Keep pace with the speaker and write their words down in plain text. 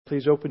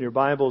Please open your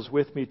Bibles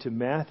with me to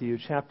Matthew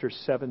chapter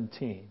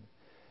 17.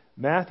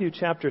 Matthew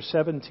chapter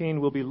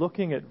 17, we'll be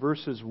looking at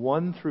verses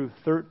 1 through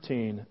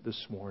 13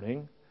 this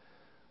morning.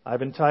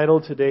 I've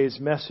entitled today's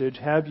message,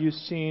 Have You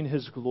Seen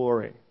His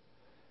Glory?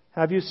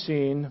 Have you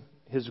seen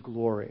His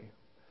glory?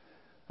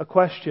 A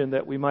question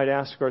that we might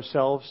ask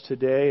ourselves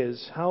today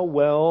is, how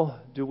well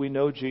do we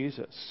know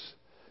Jesus?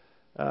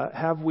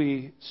 Have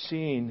we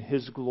seen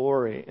His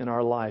glory in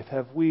our life?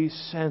 Have we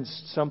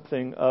sensed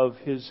something of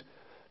His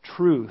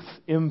truth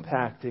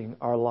impacting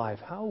our life?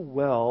 How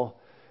well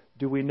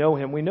do we know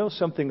Him? We know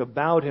something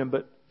about Him,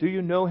 but do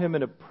you know Him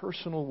in a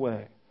personal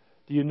way?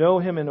 Do you know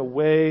Him in a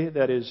way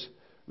that is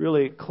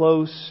really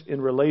close in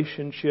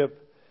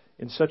relationship,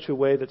 in such a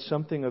way that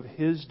something of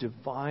His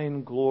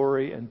divine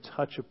glory and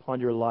touch upon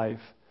your life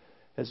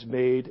has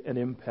made an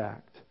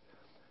impact?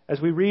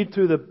 As we read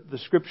through the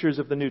Scriptures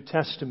of the New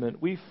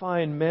Testament, we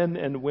find men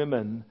and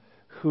women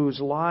whose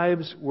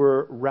lives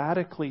were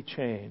radically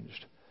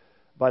changed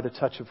by the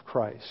touch of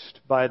Christ,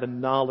 by the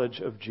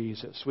knowledge of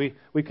Jesus.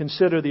 We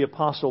consider the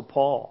Apostle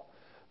Paul,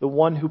 the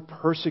one who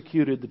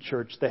persecuted the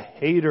church, the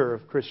hater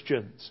of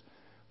Christians.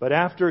 But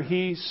after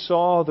he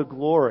saw the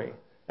glory,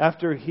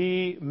 after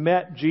he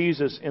met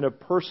Jesus in a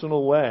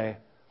personal way,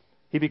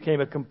 he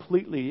became a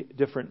completely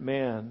different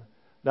man.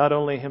 Not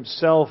only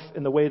himself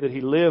in the way that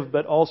he lived,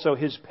 but also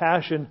his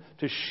passion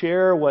to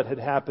share what had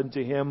happened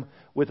to him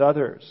with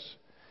others.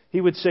 He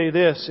would say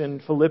this in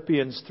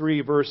Philippians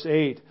 3 verse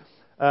 8,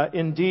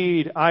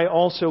 Indeed, I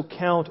also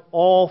count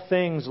all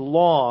things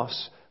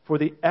loss for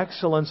the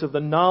excellence of the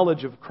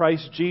knowledge of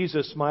Christ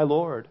Jesus my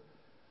Lord,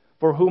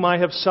 for whom I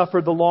have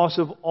suffered the loss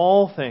of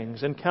all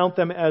things, and count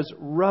them as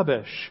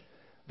rubbish,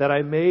 that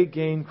I may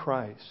gain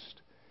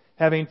Christ.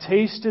 Having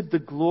tasted the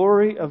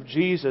glory of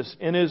Jesus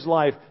in His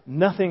life,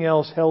 nothing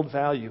else held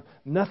value,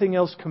 nothing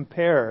else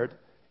compared.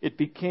 It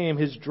became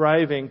His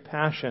driving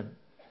passion.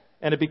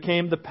 And it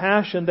became the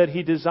passion that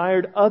He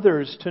desired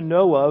others to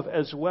know of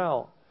as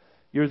well.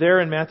 You're there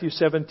in Matthew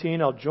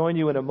 17. I'll join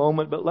you in a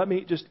moment, but let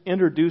me just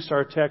introduce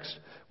our text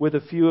with a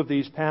few of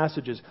these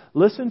passages.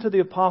 Listen to the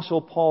Apostle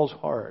Paul's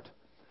heart.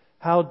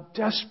 How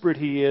desperate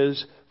he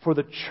is for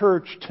the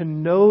church to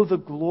know the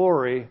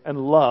glory and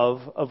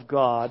love of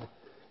God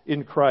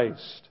in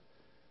Christ.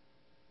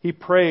 He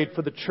prayed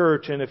for the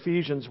church in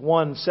Ephesians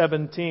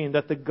 1:17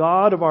 that the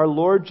God of our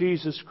Lord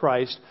Jesus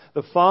Christ,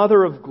 the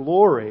Father of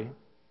glory,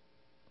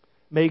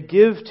 may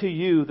give to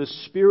you the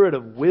spirit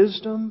of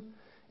wisdom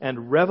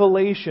and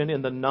revelation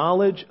in the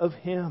knowledge of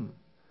Him,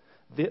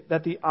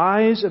 that the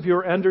eyes of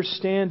your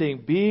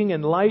understanding, being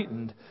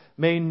enlightened,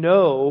 may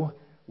know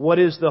what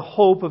is the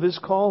hope of His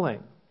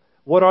calling,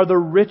 what are the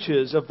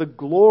riches of the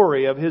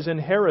glory of His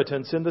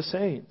inheritance in the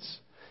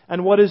saints,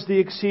 and what is the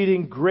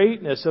exceeding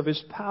greatness of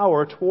His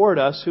power toward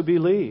us who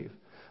believe,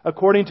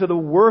 according to the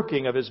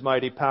working of His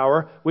mighty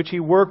power, which He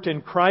worked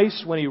in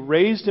Christ when He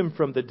raised Him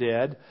from the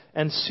dead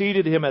and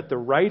seated Him at the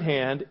right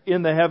hand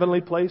in the heavenly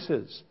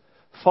places,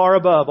 far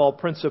above all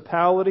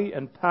principality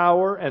and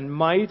power and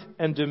might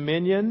and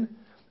dominion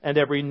and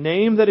every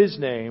name that is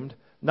named,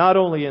 not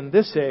only in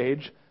this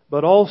age,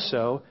 but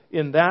also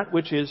in that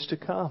which is to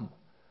come.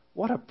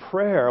 What a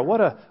prayer,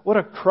 what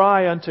a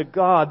cry unto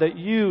God that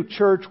you,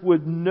 church,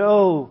 would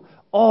know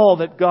all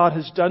that God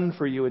has done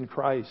for you in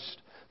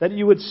Christ. That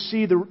you would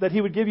see that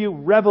He would give you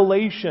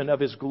revelation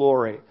of His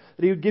glory.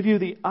 That He would give you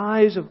the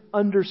eyes of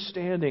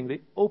understanding,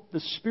 the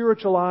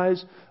spiritual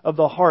eyes of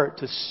the heart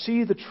to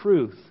see the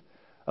truth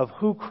of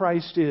who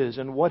Christ is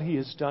and what He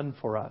has done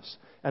for us,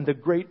 and the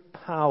great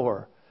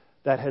power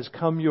that has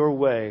come your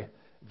way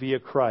via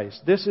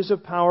Christ. This is a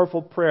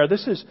powerful prayer.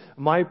 This is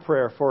my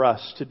prayer for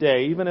us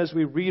today, even as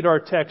we read our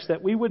text,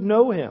 that we would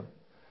know Him,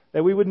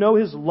 that we would know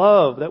His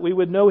love, that we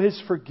would know His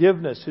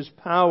forgiveness, His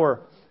power,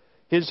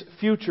 His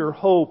future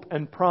hope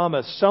and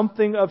promise,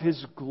 something of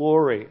His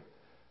glory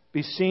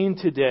be seen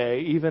today,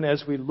 even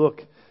as we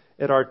look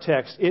at our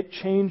text. It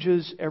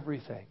changes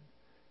everything.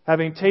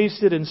 Having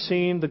tasted and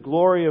seen the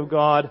glory of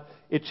God,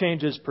 it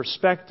changes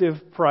perspective,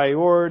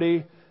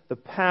 priority, the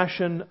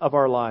passion of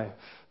our life.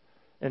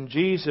 And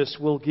Jesus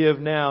will give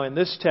now, in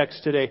this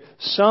text today,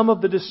 some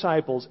of the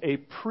disciples a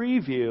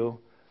preview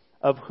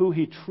of who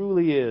He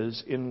truly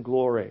is in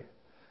glory.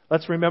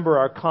 Let's remember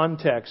our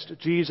context.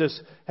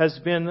 Jesus has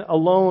been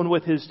alone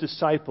with His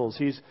disciples.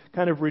 He's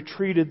kind of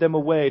retreated them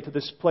away to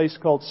this place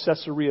called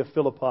Caesarea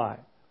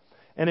Philippi.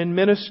 And in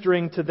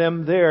ministering to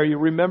them there, you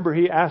remember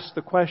He asked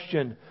the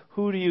question,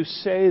 Who do you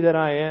say that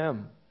I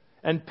am?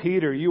 And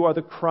Peter, you are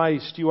the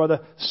Christ, you are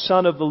the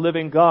Son of the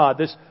living God.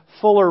 This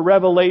fuller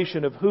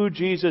revelation of who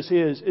Jesus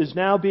is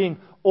now being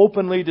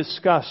openly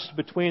discussed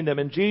between them.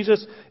 And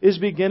Jesus is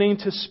beginning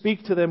to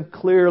speak to them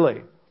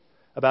clearly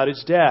about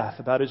His death,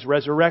 about His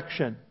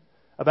resurrection,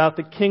 about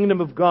the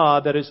kingdom of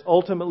God that is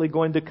ultimately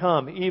going to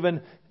come,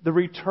 even the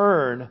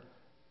return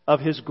of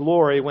His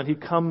glory when He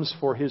comes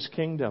for His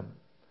kingdom.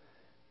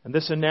 And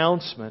this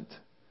announcement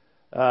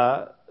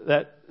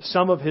that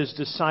some of His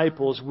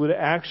disciples would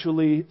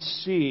actually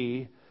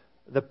see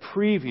the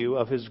preview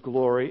of His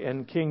glory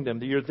and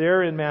kingdom. You're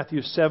there in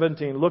Matthew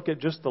 17. Look at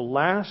just the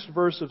last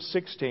verse of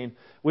 16,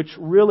 which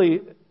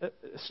really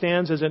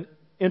stands as an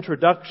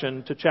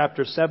introduction to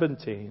chapter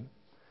 17.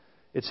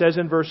 It says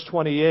in verse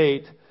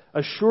 28,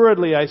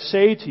 "Assuredly I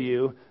say to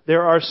you,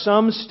 there are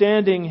some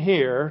standing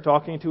here,"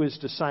 talking to His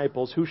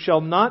disciples, "who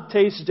shall not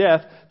taste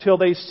death till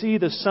they see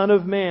the Son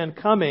of Man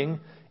coming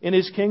in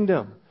His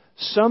kingdom."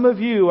 Some of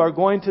you are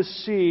going to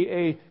see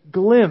a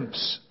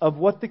glimpse of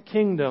what the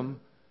kingdom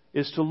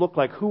is to look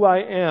like, who I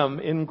am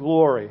in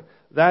glory.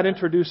 That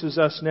introduces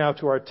us now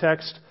to our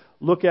text.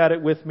 Look at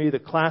it with me, the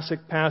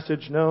classic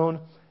passage known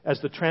as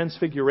the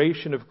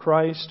Transfiguration of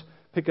Christ.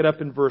 Pick it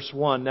up in verse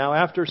 1. "Now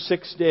after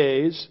 6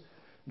 days,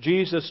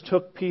 Jesus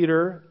took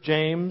Peter,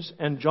 James,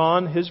 and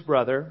John his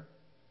brother,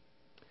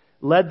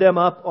 led them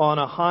up on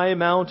a high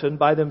mountain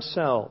by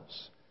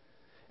themselves,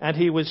 and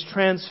He was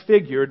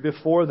transfigured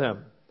before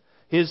them.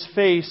 His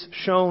face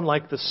shone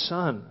like the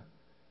sun,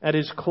 and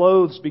His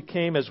clothes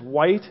became as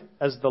white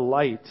as the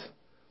light.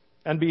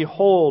 And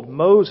behold,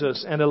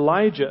 Moses and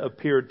Elijah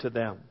appeared to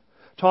them,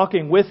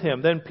 talking with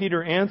Him. Then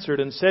Peter answered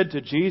and said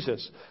to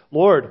Jesus,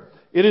 'Lord,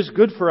 it is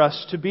good for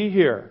us to be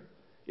here.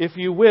 If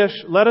you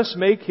wish, let us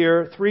make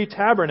here 3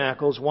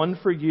 tabernacles, one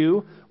for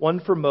you, one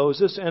for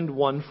Moses, and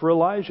one for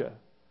Elijah.'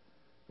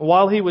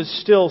 While He was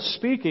still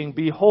speaking,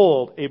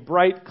 behold, a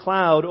bright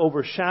cloud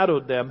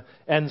overshadowed them,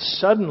 and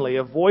suddenly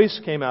a voice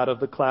came out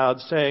of the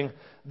cloud saying,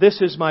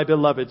 'This is my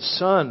beloved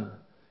Son,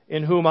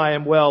 in whom I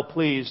am well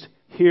pleased.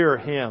 Hear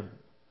Him.'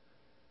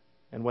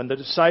 And when the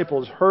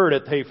disciples heard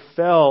it, they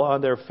fell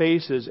on their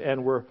faces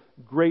and were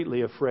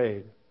greatly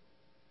afraid.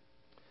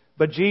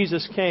 But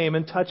Jesus came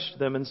and touched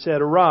them and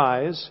said,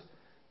 'Arise,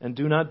 and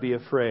do not be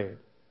afraid.'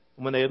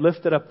 And when they had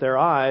lifted up their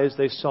eyes,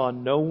 they saw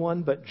no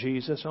one but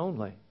Jesus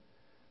only.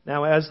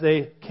 Now as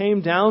they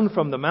came down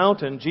from the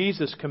mountain,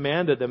 Jesus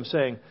commanded them,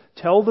 saying,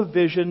 'Tell the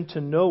vision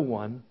to no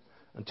one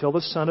until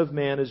the Son of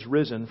Man is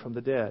risen from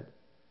the dead.'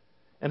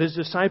 And His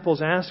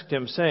disciples asked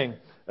Him, saying,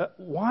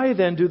 'Why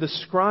then do the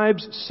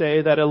scribes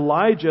say that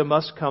Elijah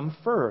must come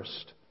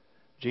first?'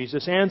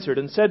 Jesus answered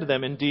and said to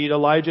them, 'Indeed,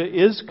 Elijah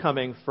is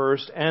coming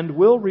first and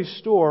will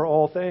restore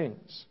all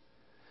things.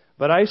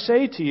 But I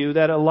say to you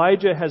that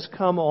Elijah has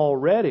come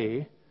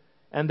already,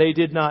 and they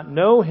did not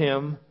know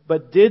him,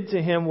 but did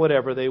to him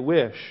whatever they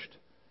wished.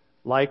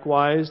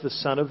 Likewise, the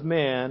Son of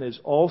Man is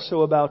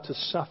also about to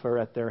suffer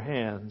at their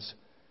hands.'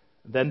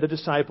 Then the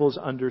disciples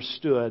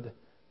understood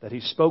that He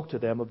spoke to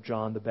them of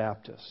John the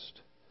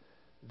Baptist."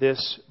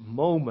 This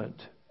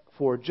moment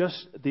for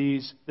just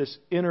this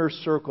inner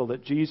circle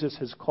that Jesus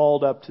has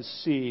called up to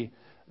see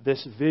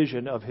this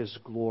vision of His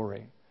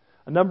glory.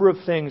 A number of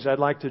things I'd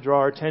like to draw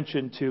our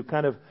attention to,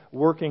 kind of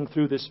working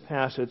through this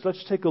passage.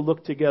 Let's take a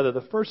look together.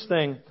 The first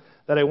thing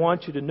that I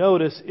want you to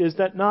notice is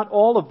that not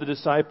all of the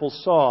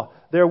disciples saw.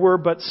 There were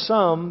but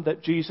some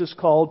that Jesus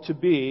called to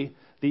be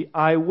the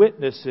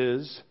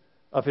eyewitnesses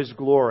of His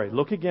glory.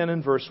 Look again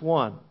in verse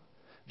 1.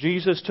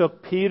 Jesus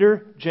took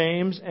Peter,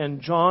 James,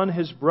 and John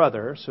his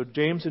brother, so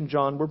James and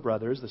John were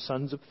brothers, the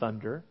sons of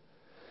thunder,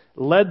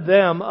 led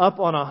them up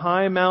on a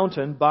high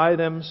mountain by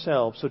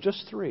themselves. So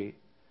just 3.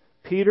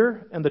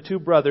 Peter and the 2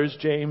 brothers,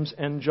 James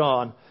and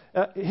John.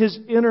 His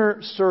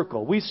inner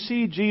circle. We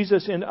see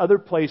Jesus in other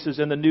places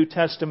in the New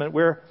Testament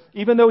where,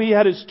 even though He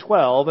had His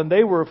 12, and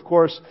they were, of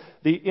course,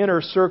 the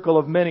inner circle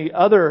of many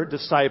other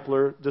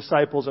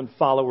disciples and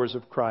followers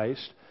of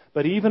Christ,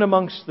 but even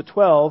amongst the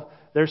 12,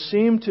 there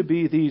seemed to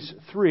be these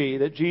 3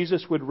 that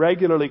Jesus would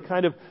regularly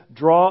kind of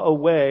draw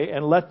away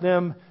and let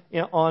them,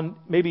 on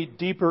maybe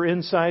deeper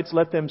insights,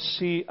 let them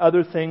see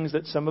other things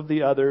that some of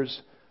the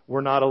others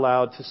were not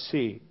allowed to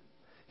see.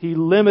 He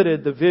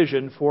limited the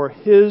vision for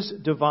His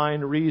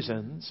divine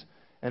reasons,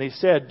 and He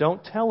said,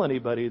 "Don't tell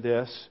anybody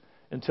this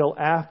until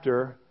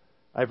after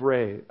I've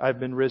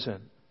been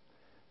risen."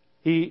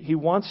 He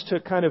wants to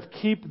kind of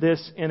keep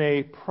this in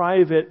a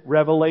private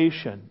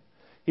revelation.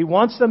 He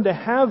wants them to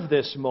have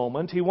this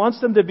moment. He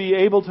wants them to be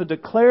able to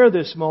declare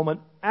this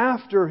moment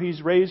after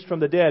He's raised from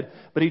the dead,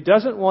 but He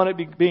doesn't want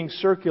it being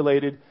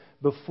circulated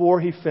before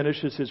He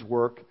finishes His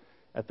work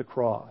at the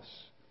cross.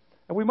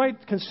 And we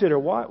might consider,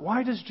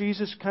 why does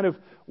Jesus kind of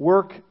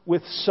work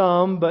with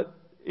some, but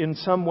in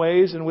some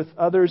ways, and with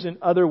others in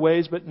other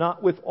ways, but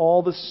not with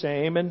all the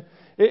same? And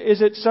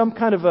is it some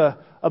kind of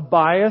a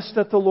bias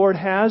that the Lord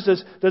has?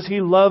 Does He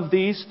love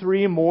these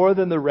 3 more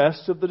than the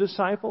rest of the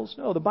disciples?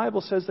 No, the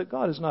Bible says that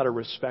God is not a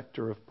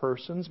respecter of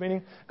persons,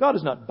 meaning God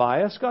is not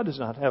biased. God does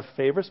not have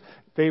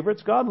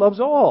favorites. God loves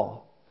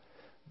all.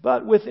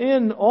 But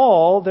within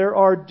all, there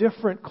are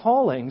different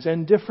callings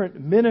and different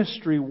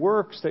ministry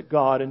works that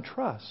God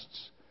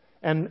entrusts.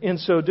 And in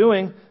so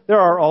doing, there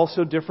are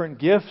also different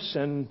gifts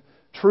and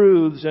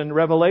truths and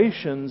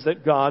revelations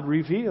that God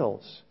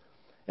reveals.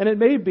 And it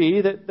may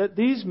be that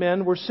these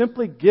men were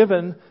simply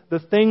given the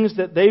things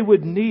that they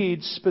would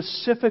need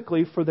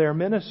specifically for their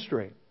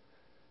ministry.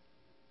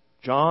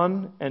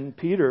 John and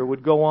Peter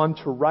would go on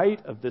to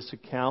write of this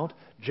account.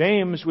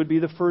 James would be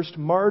the first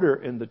martyr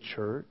in the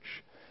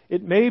church.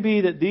 It may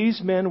be that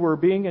these men were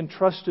being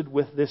entrusted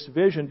with this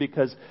vision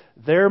because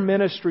their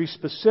ministry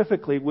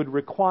specifically would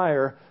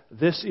require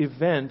this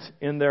event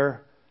in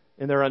their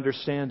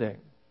understanding.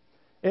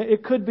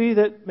 It could be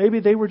that maybe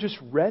they were just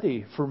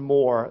ready for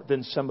more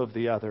than some of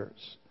the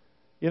others.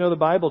 You know, the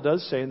Bible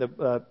does say, and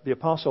the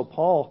Apostle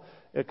Paul,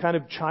 kind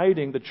of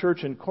chiding the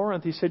church in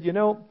Corinth, he said,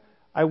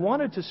 I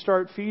wanted to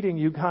start feeding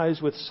you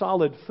guys with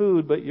solid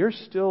food, but you're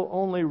still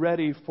only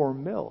ready for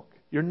milk.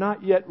 You're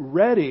not yet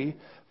ready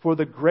for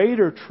the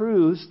greater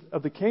truths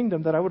of the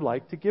kingdom that I would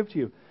like to give to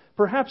you.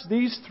 Perhaps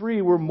these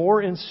three were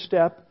more in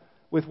step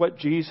with what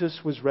Jesus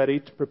was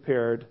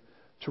prepared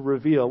to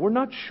reveal. We're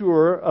not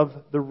sure of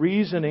the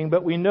reasoning,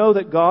 but we know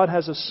that God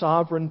has a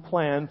sovereign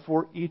plan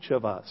for each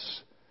of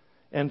us.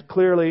 And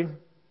clearly,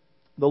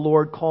 the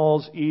Lord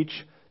calls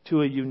each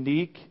to a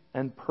unique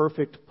and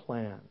perfect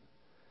plan.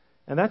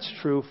 And that's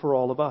true for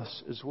all of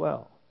us as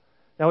well.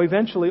 Now,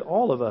 eventually,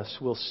 all of us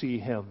will see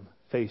Him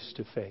face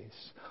to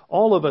face.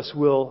 All of us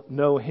will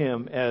know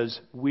Him as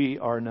we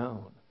are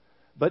known.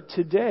 But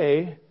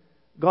today,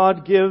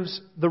 God gives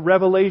the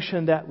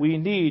revelation that we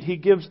need. He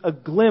gives a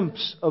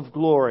glimpse of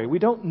glory. We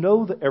don't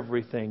know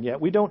everything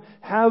yet. We don't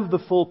have the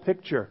full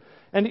picture.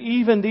 And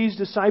even these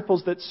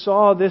disciples that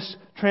saw this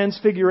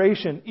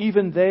transfiguration,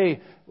 even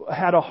they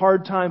had a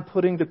hard time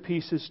putting the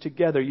pieces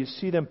together. You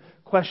see them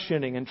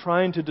questioning and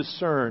trying to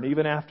discern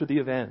even after the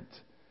event.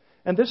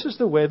 And this is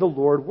the way the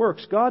Lord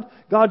works.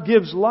 God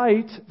gives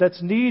light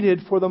that's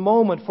needed for the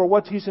moment, for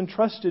what He's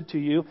entrusted to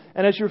you.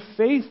 And as you're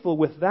faithful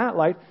with that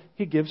light,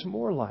 He gives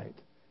more light.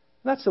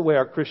 That's the way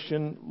our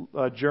Christian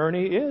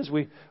journey is.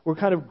 We're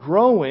kind of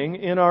growing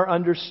in our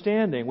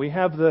understanding. We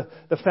have the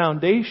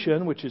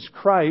foundation, which is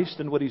Christ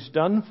and what He's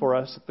done for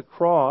us at the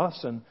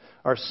cross, and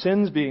our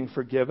sins being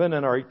forgiven,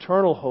 and our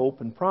eternal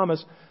hope and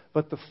promise.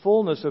 But the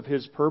fullness of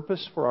His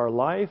purpose for our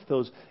life,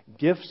 those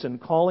gifts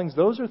and callings,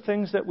 those are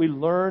things that we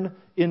learn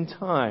in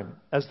time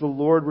as the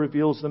Lord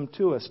reveals them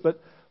to us. But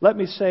let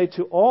me say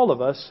to all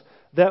of us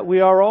that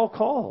we are all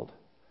called.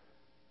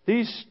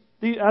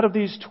 Out of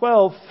these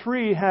 12,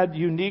 3 had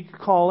unique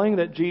calling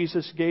that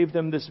Jesus gave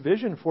them this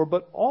vision for,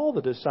 but all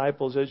the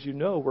disciples, as you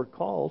know, were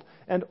called,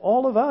 and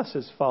all of us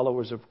as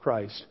followers of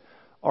Christ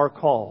are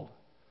called.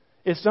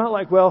 It's not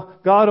like,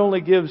 God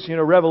only gives,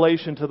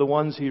 revelation to the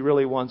ones He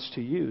really wants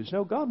to use.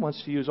 No, God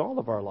wants to use all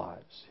of our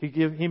lives.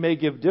 He may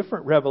give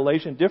different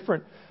revelation,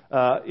 different,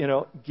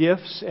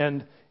 gifts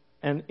and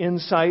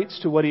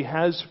insights to what He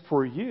has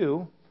for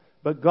you,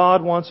 but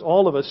God wants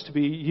all of us to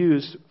be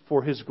used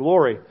for His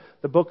glory.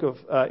 The book of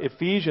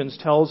Ephesians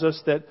tells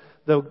us that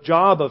the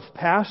job of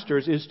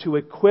pastors is to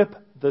equip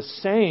the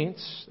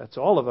saints, that's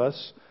all of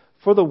us,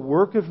 for the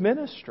work of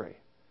ministry,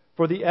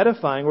 for the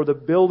edifying or the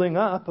building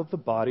up of the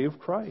body of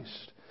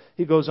Christ.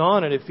 He goes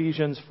on in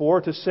Ephesians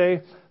 4 to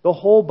say, the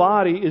whole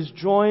body is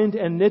joined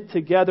and knit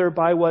together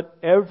by what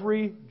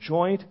every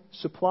joint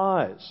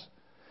supplies,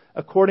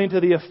 according to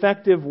the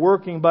effective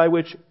working by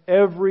which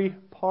every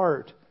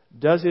part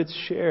does its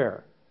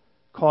share,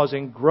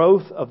 causing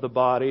growth of the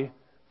body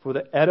for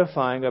the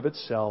edifying of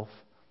itself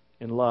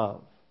in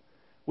love.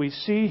 We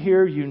see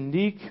here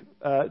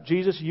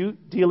Jesus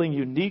dealing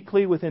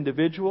uniquely with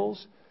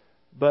individuals,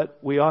 but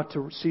we ought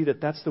to see that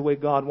that's the way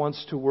God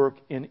wants to work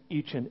in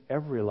each and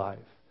every life.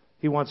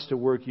 He wants to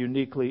work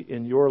uniquely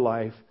in your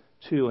life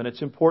too. And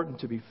it's important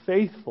to be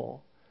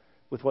faithful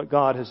with what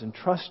God has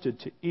entrusted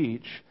to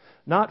each,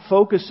 not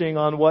focusing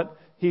on what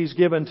He's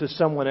given to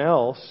someone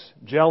else,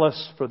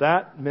 jealous for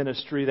that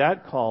ministry,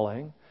 that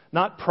calling,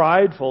 not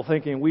prideful,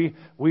 thinking we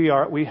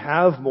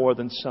have more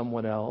than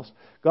someone else.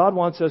 God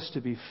wants us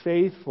to be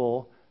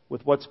faithful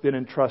with what's been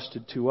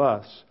entrusted to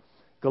us.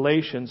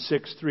 Galatians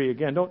 6:3.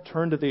 Again, don't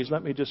turn to these.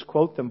 Let me just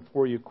quote them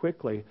for you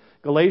quickly.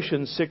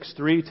 Galatians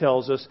 6:3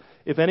 tells us,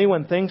 if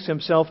anyone thinks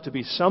himself to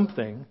be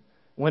something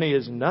when he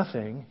is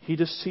nothing, he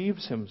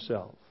deceives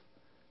himself.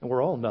 And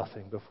we're all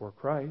nothing before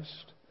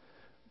Christ.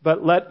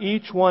 But let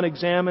each one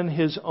examine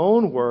his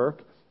own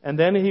work, and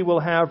then he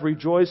will have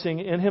rejoicing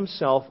in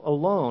himself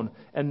alone,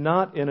 and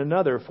not in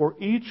another, for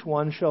each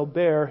one shall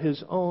bear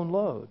his own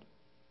load.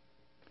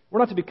 We're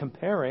not to be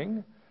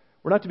comparing.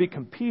 We're not to be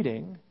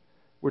competing.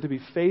 We're to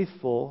be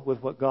faithful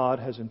with what God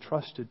has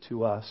entrusted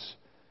to us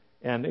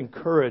and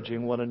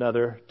encouraging one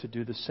another to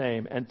do the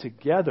same. And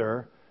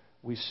together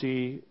we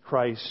see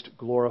Christ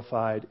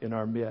glorified in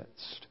our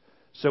midst.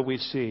 So we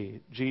see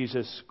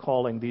Jesus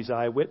calling these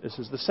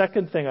eyewitnesses. The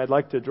second thing I'd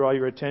like to draw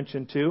your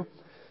attention to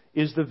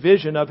is the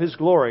vision of His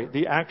glory,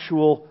 the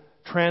actual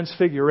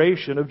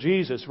transfiguration of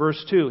Jesus.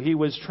 Verse 2, He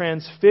was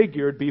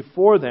transfigured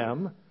before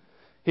them.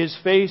 His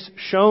face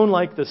shone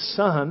like the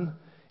sun,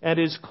 and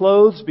His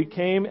clothes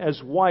became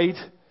as white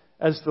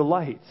as the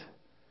light.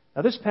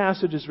 Now this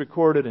passage is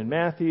recorded in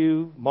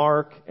Matthew,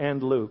 Mark,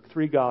 and Luke,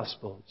 3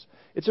 Gospels.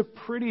 It's a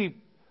pretty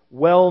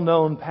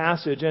well-known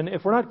passage, and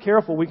if we're not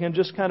careful, we can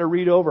just kind of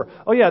read over,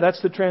 oh yeah,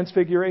 that's the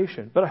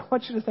transfiguration. But I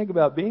want you to think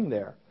about being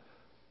there.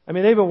 I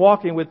mean, they've been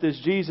walking with this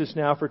Jesus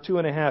now for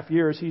 2.5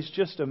 years. He's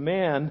just a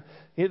man.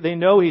 They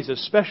know He's a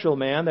special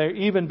man. They're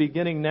even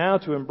beginning now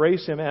to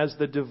embrace Him as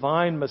the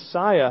divine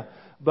Messiah.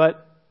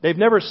 But They've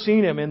never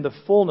seen Him in the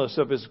fullness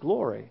of His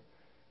glory.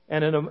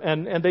 And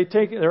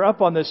they're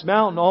up on this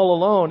mountain all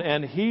alone,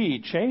 and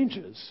He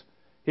changes.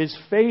 His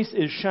face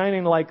is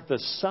shining like the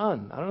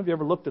sun. I don't know if you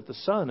ever looked at the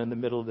sun in the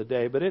middle of the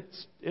day, but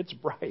it's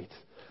bright.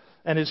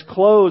 And His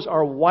clothes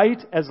are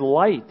white as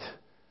light.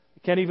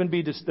 It can't even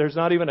be. There's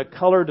not even a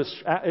color.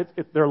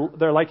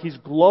 They're like He's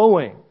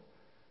glowing.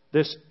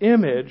 This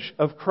image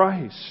of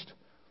Christ.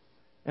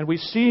 And we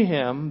see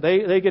Him.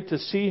 They get to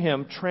see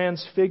Him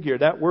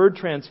transfigured. That word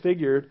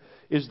transfigured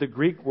is the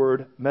Greek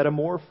word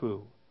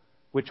metamorpho,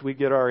 which we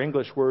get our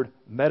English word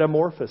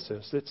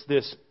metamorphosis. It's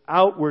this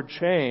outward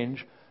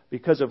change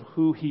because of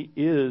who He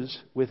is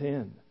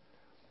within.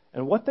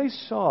 And what they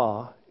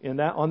saw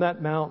on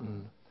that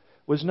mountain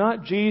was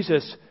not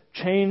Jesus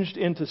changed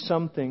into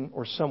something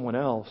or someone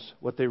else.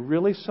 What they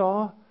really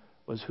saw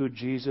was who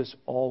Jesus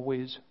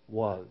always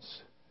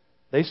was.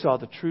 They saw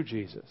the true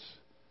Jesus.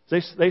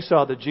 They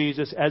saw the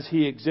Jesus as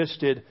He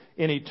existed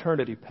in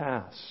eternity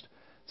past.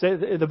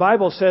 The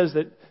Bible says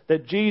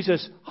that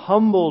Jesus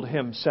humbled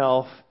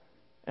Himself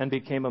and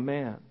became a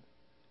man.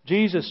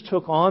 Jesus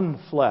took on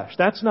flesh.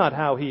 That's not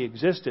how He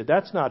existed.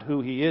 That's not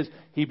who He is.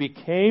 He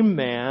became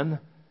man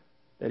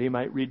that He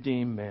might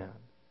redeem man.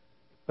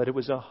 But it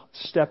was a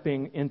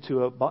stepping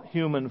into a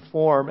human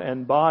form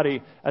and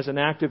body as an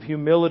act of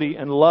humility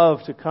and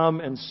love to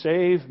come and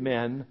save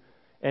men.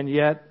 And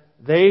yet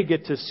they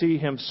get to see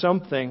Him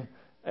something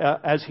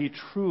as He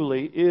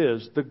truly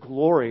is, the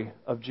glory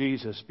of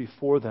Jesus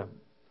before them.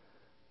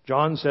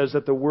 John says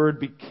that the Word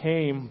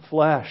became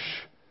flesh.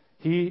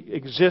 He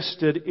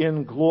existed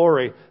in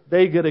glory.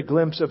 They get a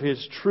glimpse of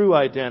His true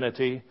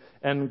identity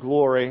and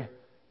glory,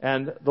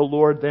 and the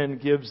Lord then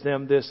gives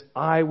them this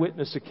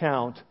eyewitness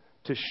account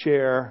to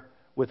share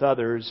with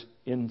others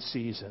in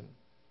season.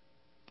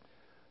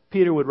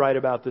 Peter would write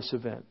about this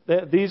event.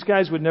 These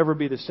guys would never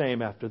be the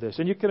same after this.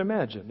 And you can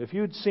imagine, if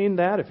you'd seen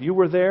that, if you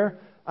were there,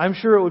 I'm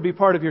sure it would be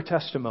part of your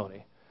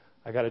testimony.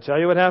 I got to tell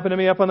you what happened to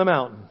me up on the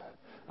mountain.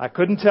 I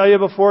couldn't tell you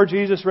before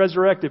Jesus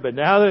resurrected, but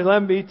now let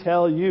me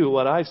tell you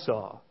what I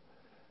saw.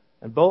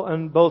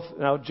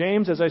 Now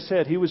James, as I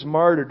said, he was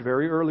martyred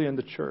very early in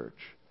the church.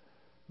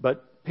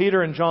 But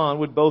Peter and John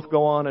would both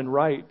go on and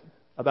write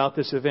about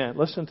this event.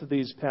 Listen to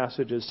these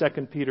passages.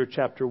 2 Peter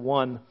chapter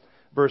 1,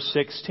 verse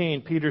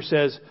 16. Peter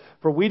says,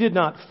 "For we did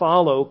not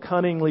follow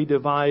cunningly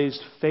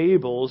devised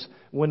fables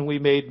when we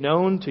made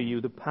known to you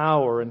the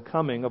power and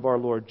coming of our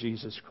Lord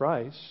Jesus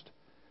Christ.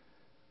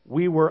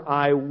 We were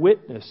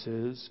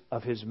eyewitnesses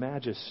of His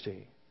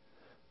majesty.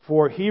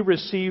 For He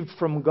received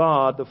from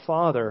God the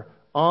Father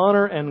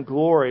honor and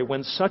glory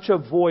when such a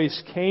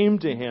voice came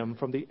to Him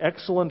from the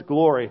excellent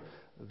glory,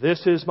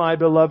 'This is my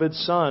beloved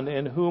Son,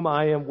 in whom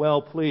I am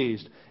well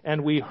pleased.'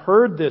 And we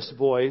heard this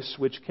voice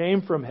which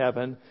came from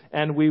heaven,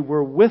 and we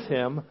were with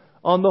Him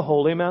on the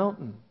holy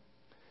mountain."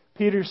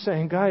 Peter's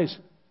saying, guys,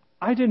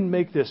 I didn't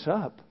make this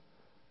up.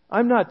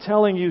 I'm not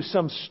telling you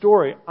some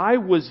story. I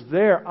was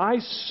there. I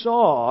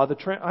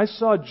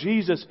saw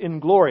Jesus in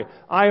glory.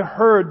 I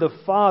heard the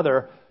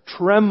Father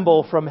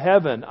tremble from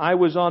heaven. I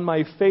was on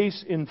my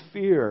face in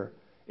fear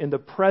in the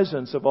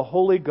presence of a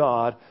holy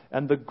God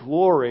and the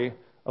glory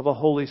of a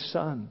holy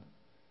Son.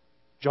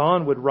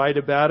 John would write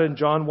about it in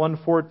John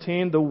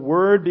 1:14, "The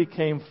Word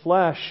became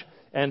flesh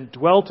and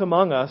dwelt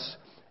among us,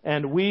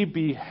 and we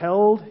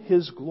beheld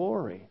His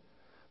glory,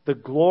 the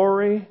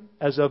glory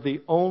as of the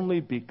only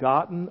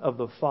begotten of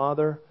the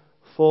Father,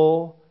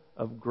 full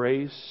of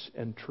grace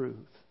and truth."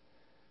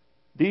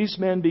 These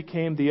men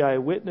became the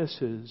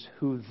eyewitnesses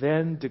who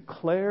then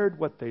declared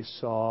what they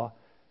saw,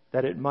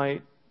 that it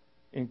might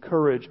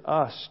encourage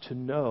us to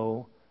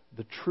know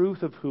the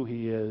truth of who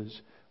He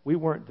is. We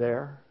weren't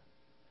there.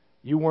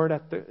 You weren't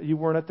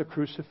at the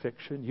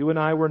crucifixion. You and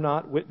I were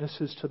not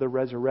witnesses to the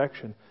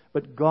resurrection.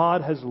 But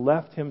God has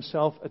left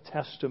Himself a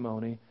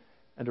testimony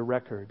and a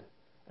record.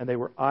 And they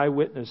were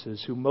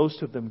eyewitnesses who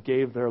most of them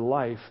gave their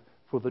life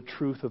for the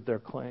truth of their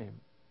claim.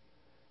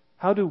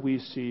 How do we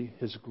see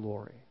His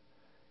glory?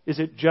 Is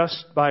it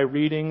just by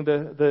reading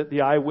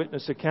the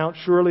eyewitness account?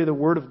 Surely the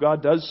Word of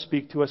God does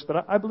speak to us,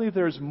 but I believe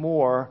there's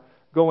more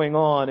going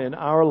on in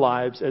our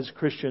lives as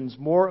Christians,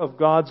 more of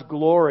God's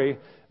glory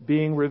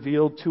being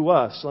revealed to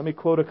us. Let me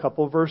quote a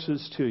couple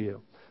verses to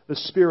you. The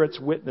Spirit's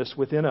witness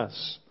within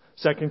us.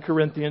 2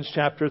 Corinthians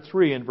chapter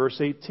 3 and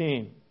verse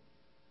 18.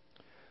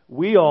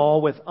 "We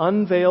all with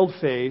unveiled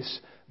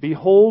face,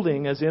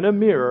 beholding as in a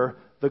mirror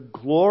the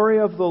glory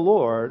of the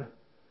Lord,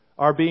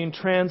 are being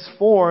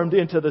transformed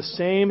into the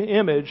same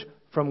image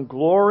from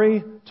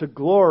glory to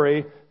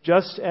glory,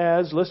 just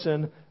as,"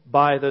 listen,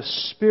 "by the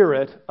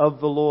Spirit of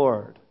the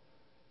Lord."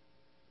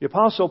 The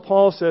Apostle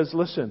Paul says,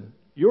 listen,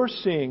 you're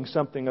seeing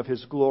something of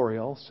His glory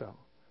also.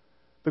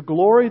 The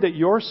glory that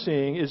you're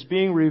seeing is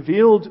being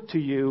revealed to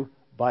you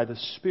by the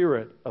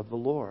Spirit of the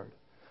Lord.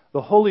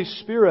 The Holy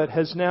Spirit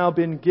has now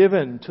been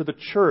given to the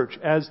church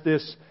as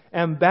this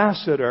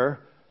ambassador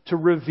to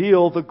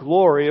reveal the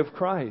glory of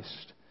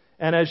Christ.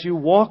 And as you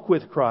walk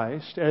with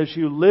Christ, as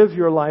you live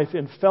your life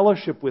in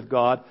fellowship with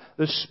God,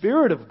 the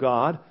Spirit of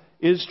God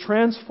is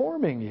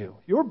transforming you.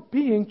 You're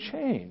being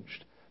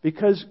changed.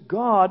 Because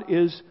God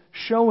is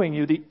showing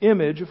you the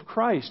image of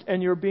Christ,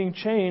 and you're being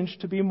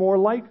changed to be more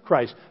like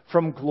Christ,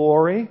 from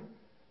glory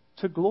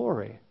to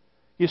glory.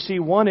 You see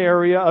one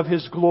area of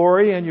His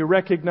glory and you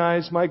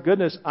recognize, my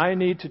goodness, I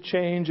need to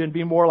change and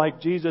be more like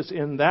Jesus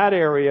in that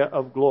area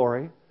of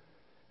glory.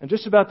 And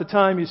just about the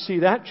time you see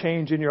that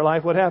change in your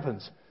life, what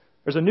happens?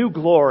 There's a new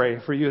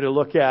glory for you to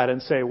look at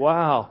and say,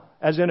 wow,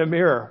 as in a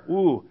mirror,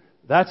 ooh,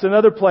 that's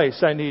another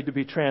place I need to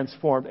be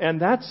transformed.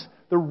 And that's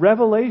the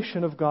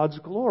revelation of God's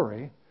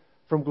glory.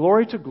 From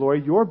glory to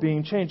glory, you're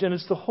being changed. And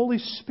it's the Holy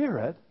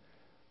Spirit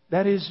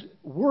that is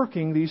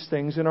working these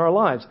things in our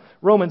lives.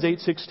 Romans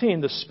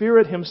 8:16, the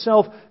Spirit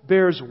Himself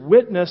bears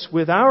witness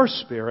with our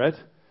spirit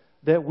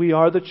that we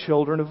are the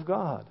children of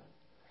God.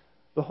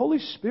 The Holy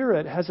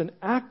Spirit has an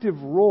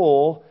active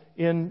role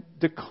in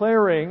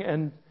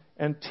declaring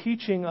and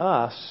teaching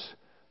us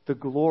the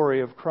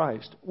glory of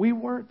Christ. We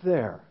weren't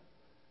there.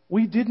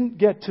 We didn't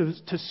get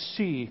to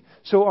see.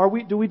 So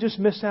do we just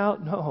miss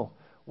out? No.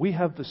 We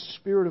have the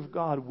Spirit of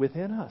God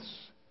within us.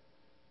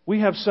 We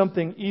have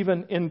something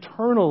even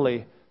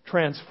internally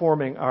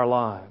transforming our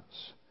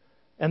lives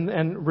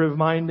and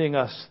reminding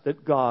us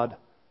that God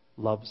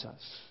loves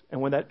us. And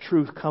when that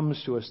truth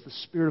comes to us, the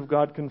Spirit of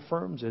God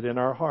confirms it in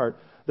our heart,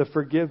 the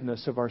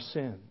forgiveness of our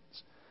sins.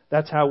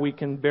 That's how we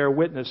can bear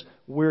witness.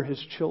 We're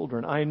His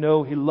children. I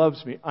know He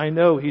loves me. I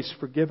know He's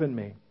forgiven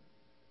me.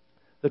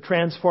 The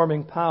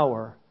transforming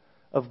power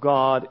of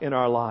God in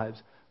our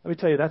lives. Let me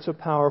tell you, that's a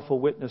powerful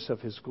witness of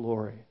His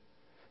glory.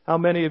 How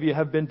many of you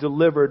have been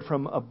delivered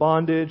from a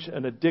bondage,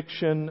 an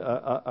addiction,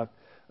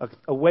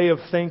 a way of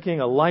thinking,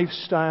 a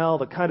lifestyle,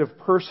 the kind of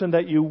person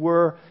that you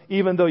were,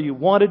 even though you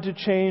wanted to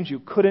change, you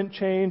couldn't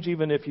change,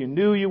 even if you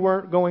knew you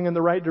weren't going in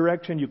the right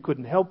direction, you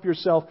couldn't help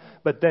yourself,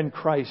 but then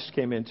Christ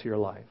came into your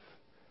life.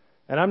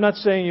 And I'm not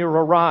saying you're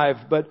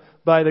arrived, but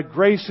by the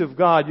grace of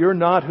God, you're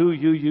not who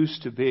you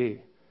used to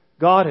be.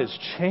 God has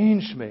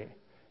changed me.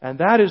 And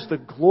that is the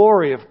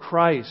glory of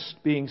Christ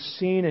being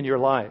seen in your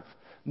life.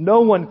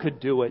 No one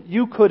could do it.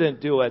 You couldn't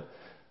do it.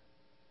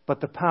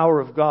 But the power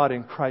of God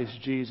in Christ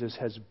Jesus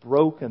has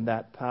broken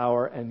that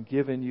power and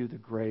given you the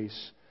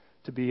grace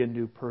to be a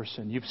new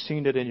person. You've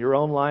seen it in your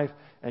own life,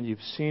 and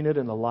you've seen it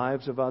in the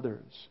lives of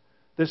others.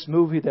 This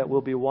movie that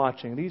we'll be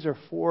watching, these are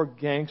 4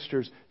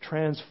 gangsters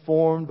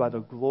transformed by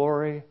the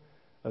glory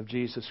of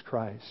Jesus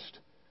Christ.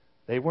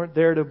 They weren't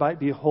there to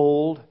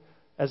behold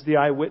as the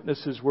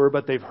eyewitnesses were,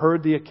 but they've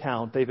heard the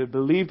account. They've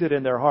believed it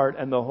in their heart,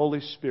 and the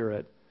Holy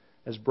Spirit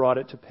has brought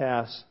it to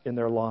pass in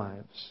their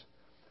lives.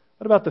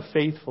 What about the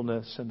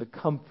faithfulness and the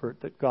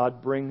comfort that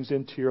God brings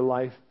into your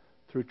life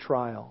through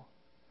trial?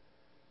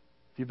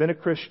 If you've been a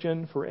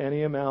Christian for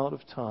any amount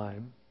of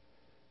time,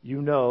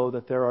 you know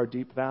that there are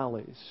deep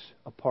valleys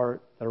that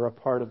are a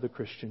part of the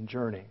Christian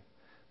journey.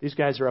 These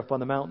guys are up on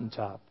the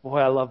mountaintop. Boy,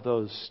 I love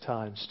those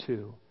times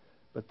too.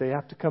 But they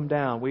have to come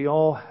down. We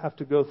all have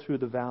to go through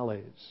the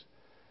valleys.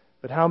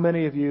 But how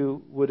many of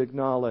you would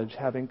acknowledge,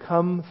 having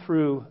come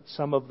through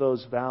some of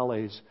those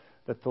valleys,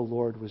 that the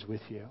Lord was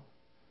with you?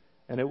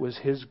 And it was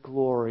His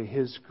glory,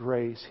 His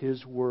grace,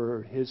 His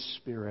Word, His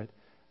Spirit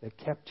that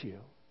kept you,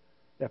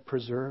 that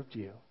preserved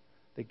you,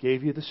 that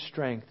gave you the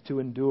strength to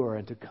endure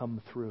and to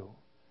come through.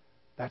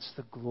 That's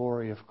the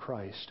glory of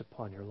Christ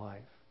upon your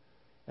life.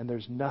 And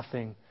there's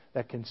nothing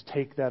that can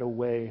take that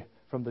away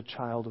from the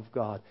child of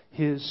God.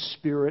 His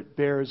Spirit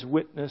bears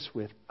witness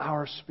with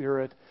our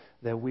spirit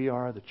that we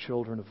are the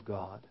children of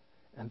God.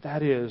 And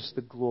that is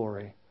the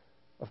glory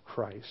of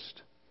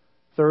Christ.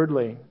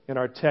 Thirdly, in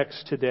our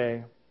text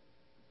today,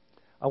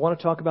 I want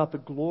to talk about the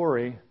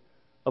glory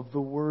of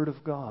the Word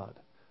of God.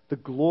 The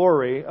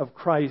glory of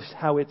Christ,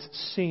 how it's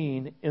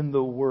seen in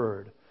the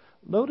Word.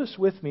 Notice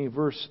with me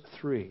verse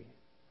 3.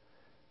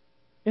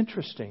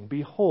 Interesting.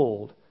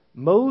 Behold,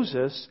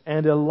 Moses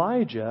and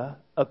Elijah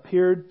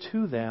appeared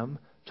to them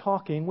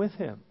talking with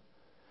Him.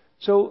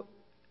 So,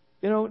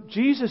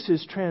 Jesus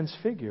is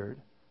transfigured,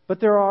 but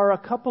there are a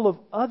couple of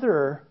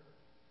other,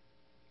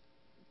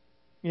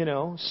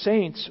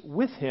 saints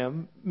with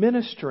Him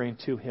ministering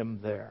to Him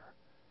there.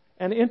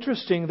 And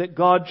interesting that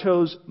God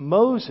chose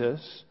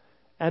Moses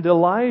and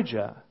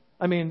Elijah.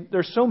 I mean,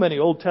 there's so many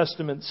Old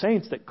Testament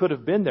saints that could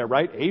have been there,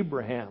 right?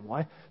 Abraham,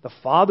 why? The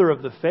father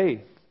of the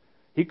faith.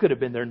 He could have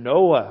been there.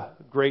 Noah,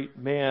 great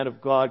man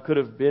of God, could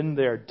have been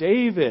there.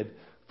 David,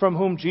 from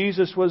whom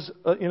Jesus was,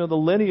 the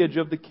lineage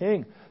of the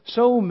king.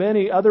 So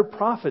many other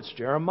prophets,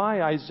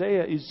 Jeremiah,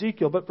 Isaiah,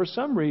 Ezekiel. But for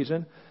some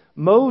reason,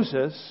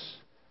 Moses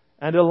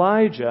and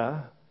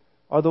Elijah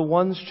are the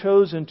ones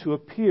chosen to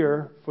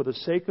appear for the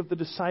sake of the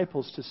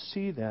disciples to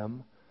see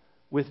them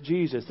with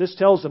Jesus. This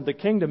tells them the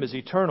kingdom is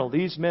eternal.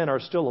 These men are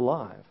still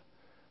alive.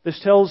 This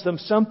tells them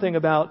something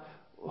about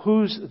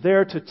who's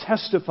there to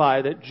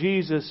testify that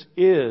Jesus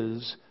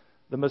is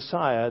the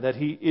Messiah, that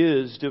He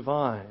is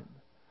divine.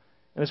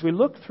 And as we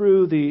look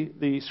through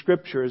the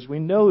Scriptures, we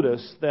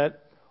notice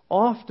that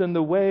often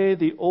the way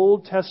the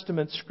Old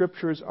Testament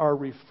Scriptures are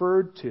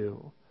referred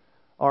to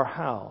are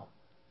how?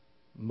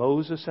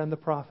 Moses and the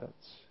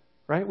prophets.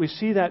 Right? We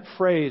see that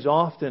phrase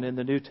often in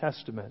the New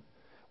Testament.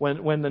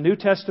 When the New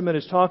Testament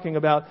is talking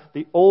about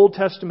the Old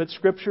Testament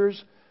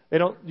Scriptures, they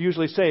don't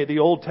usually say the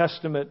Old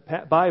Testament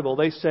Bible.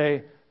 They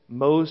say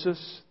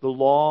Moses, the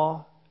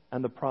law,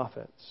 and the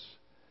prophets.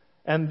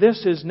 And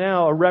this is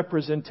now a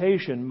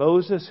representation.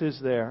 Moses is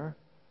there,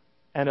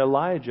 and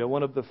Elijah,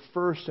 one of the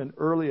first and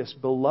earliest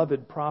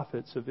beloved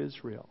prophets of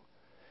Israel.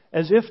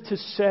 As if to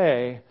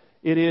say,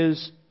 it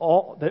is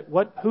all that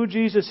who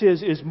Jesus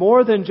is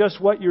more than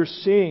just what you're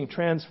seeing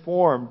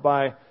transformed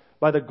by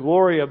the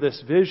glory of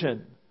this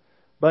vision.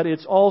 But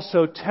it's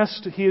also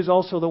he is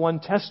also the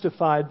one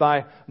testified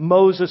by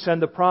Moses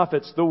and the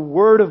prophets. The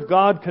Word of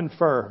God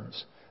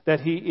confirms that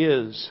He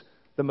is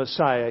the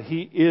Messiah. He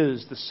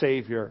is the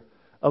Savior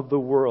of the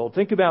world.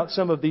 Think about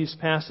some of these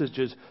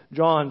passages.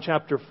 John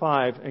chapter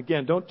 5.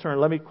 Again, don't turn.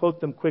 Let me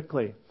quote them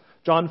quickly.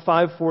 John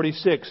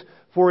 5:46.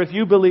 For if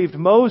you believed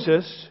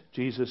Moses,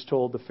 Jesus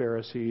told the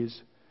Pharisees,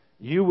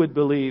 you would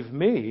believe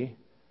me,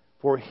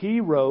 for he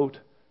wrote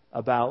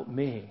about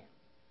me.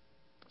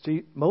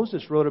 See,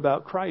 Moses wrote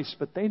about Christ,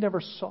 but they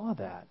never saw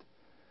that.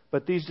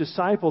 But these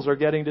disciples are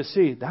getting to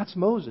see, that's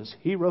Moses.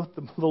 He wrote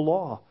the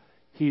law.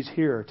 He's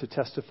here to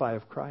testify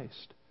of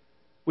Christ.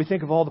 We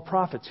think of all the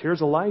prophets.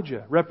 Here's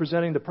Elijah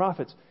representing the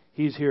prophets.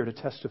 He's here to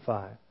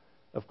testify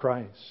of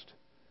Christ.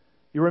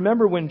 You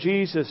remember when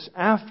Jesus,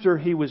 after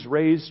He was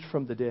raised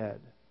from the dead,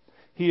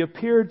 He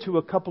appeared to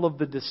a couple of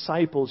the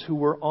disciples who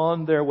were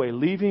on their way,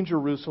 leaving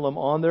Jerusalem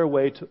on their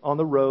way on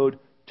the road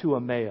to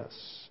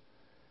Emmaus.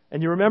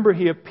 And you remember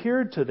He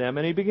appeared to them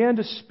and He began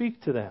to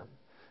speak to them.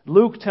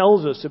 Luke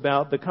tells us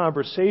about the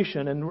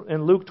conversation.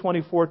 In Luke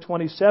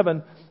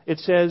 24:27, it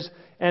says,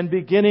 and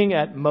beginning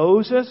at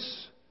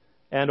Moses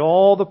and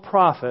all the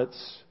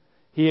prophets,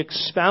 He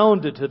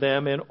expounded to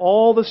them in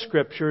all the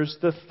Scriptures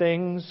the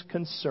things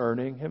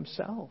concerning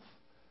Himself.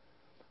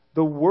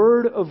 The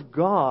Word of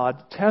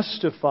God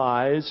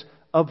testifies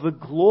of the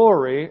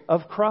glory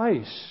of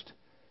Christ.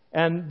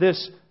 And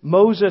this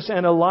Moses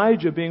and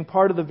Elijah being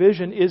part of the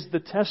vision is the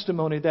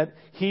testimony that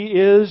He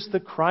is the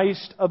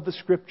Christ of the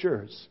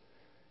Scriptures.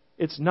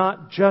 It's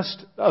not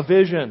just a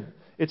vision.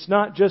 It's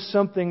not just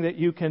something that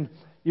you can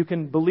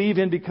believe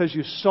in because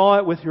you saw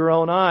it with your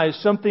own eyes.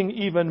 Something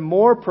even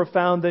more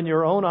profound than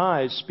your own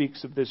eyes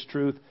speaks of this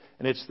truth,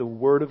 and it's the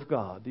Word of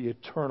God, the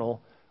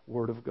eternal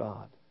Word of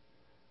God.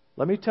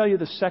 Let me tell you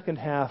the second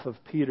half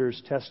of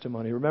Peter's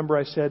testimony. Remember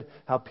I said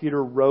how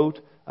Peter wrote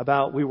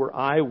about we were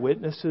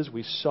eyewitnesses.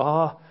 We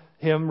saw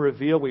Him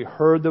reveal. We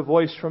heard the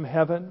voice from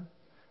heaven.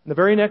 In the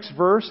very next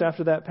verse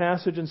after that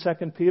passage in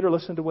 2 Peter,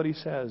 listen to what he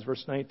says,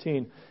 verse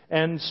 19.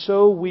 And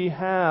so we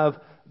have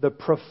the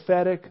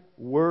prophetic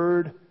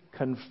word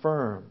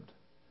confirmed,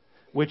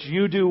 which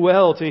you do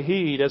well to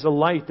heed as a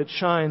light that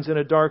shines in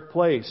a dark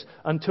place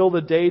until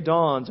the day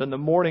dawns and the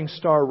morning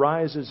star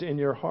rises in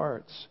your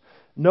hearts.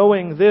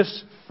 Knowing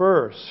this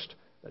first,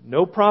 that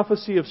no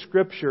prophecy of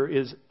Scripture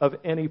is of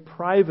any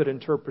private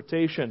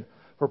interpretation,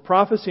 for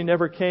prophecy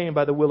never came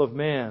by the will of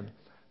man,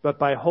 but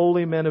by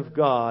holy men of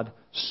God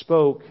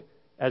spoke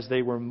as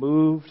they were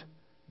moved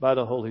by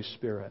the Holy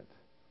Spirit.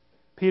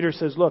 Peter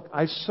says, look,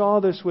 I saw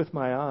this with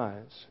my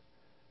eyes,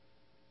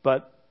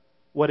 but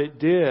what it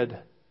did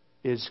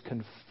is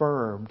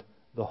confirmed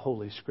the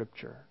Holy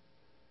Scripture.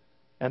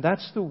 And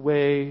that's the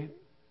way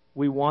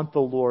we want the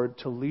Lord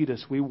to lead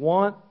us. We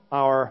want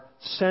our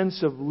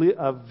sense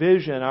of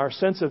vision, our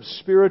sense of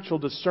spiritual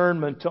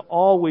discernment to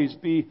always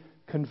be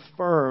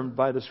confirmed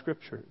by the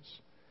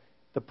Scriptures.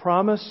 The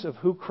promise of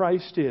who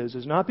Christ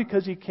is not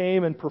because He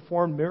came and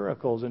performed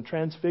miracles and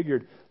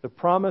transfigured. The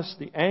promise,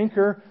 the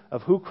anchor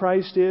of who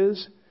Christ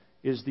is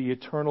the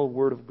eternal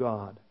Word of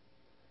God.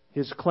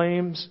 His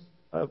claims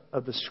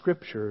of the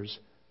Scriptures,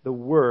 the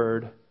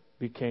Word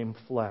became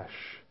flesh.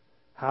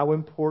 How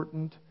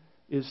important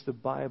is the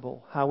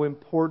Bible? How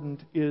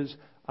important is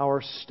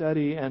our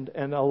study and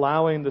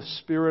allowing the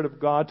Spirit of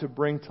God to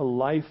bring to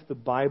life the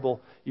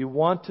Bible? You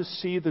want to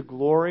see the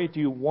glory? Do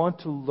you want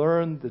to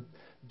learn the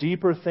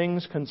deeper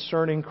things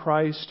concerning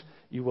Christ?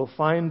 You will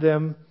find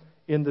them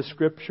in the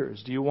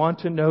Scriptures. Do you want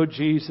to know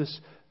Jesus?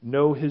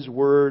 Know His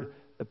Word.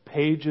 The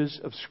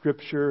pages of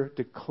Scripture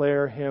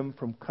declare Him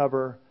from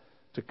cover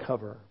to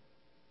cover.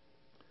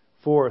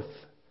 Fourth,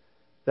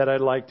 that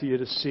I'd like you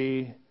to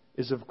see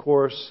is, of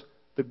course,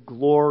 the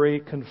glory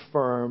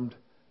confirmed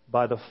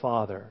by the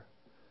Father.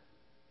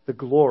 The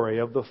glory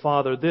of the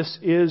Father. This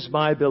is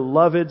my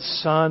beloved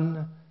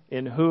Son,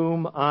 in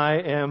whom I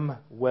am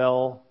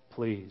well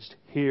pleased.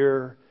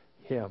 Hear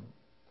Him.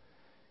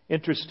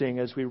 Interesting,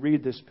 as we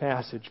read this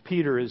passage,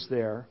 Peter is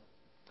there.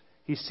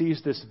 He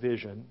sees this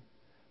vision.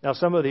 Now,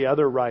 some of the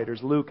other writers,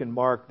 Luke and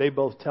Mark, they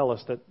both tell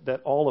us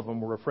that all of them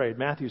were afraid.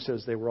 Matthew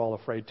says they were all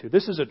afraid too.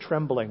 This is a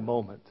trembling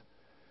moment.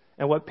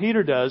 And what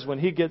Peter does when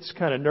he gets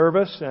kind of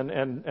nervous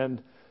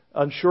and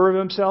unsure of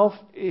himself,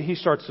 he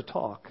starts to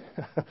talk.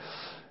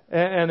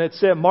 And it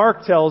said,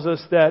 Mark tells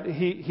us that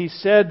he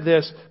said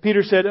this.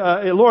 Peter said,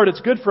 Lord,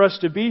 it's good for us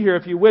to be here.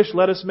 If you wish,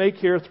 let us make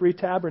here 3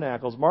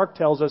 tabernacles. Mark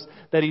tells us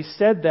that he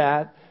said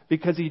that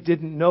because he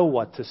didn't know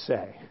what to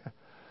say.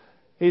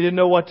 He didn't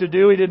know what to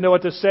do. He didn't know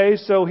what to say,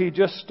 so he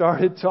just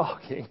started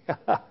talking.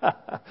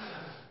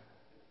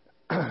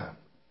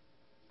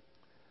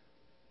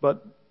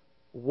 But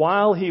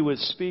while he was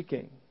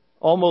speaking,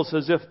 almost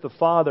as if the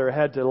Father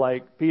had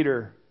to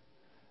Peter,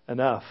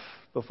 enough.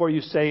 Before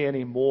you say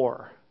any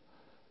more.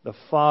 The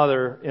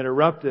Father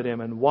interrupted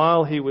him, and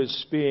while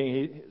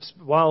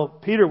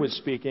Peter was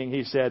speaking,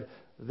 he said,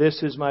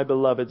 "This is my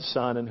beloved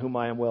Son, in whom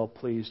I am well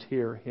pleased.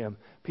 Hear him."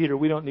 Peter,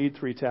 we don't need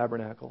 3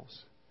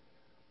 tabernacles.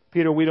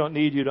 Peter, we don't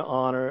need you to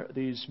honor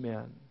these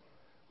men.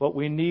 What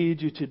we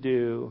need you to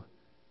do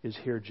is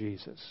hear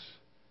Jesus.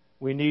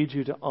 We need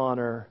you to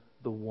honor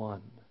the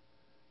one.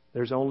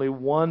 There's only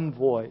one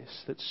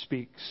voice that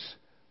speaks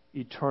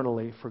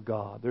eternally for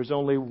God. There's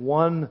only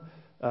one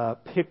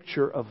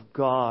picture of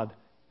God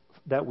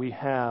that we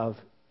have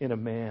in a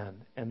man,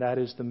 and that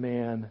is the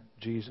man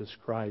Jesus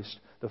Christ.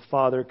 The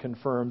Father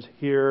confirms,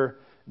 hear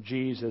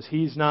Jesus.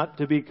 He's not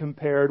to be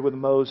compared with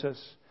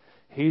Moses.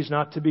 He's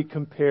not to be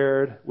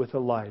compared with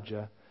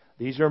Elijah.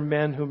 These are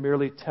men who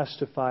merely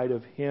testified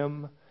of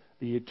Him,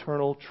 the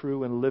eternal,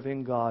 true, and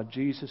living God,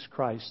 Jesus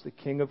Christ, the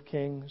King of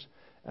kings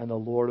and the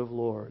Lord of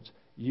lords.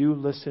 You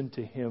listen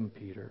to Him,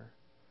 Peter.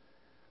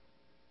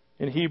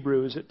 In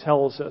Hebrews, it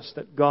tells us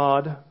that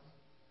God,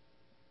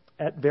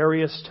 at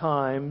various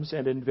times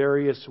and in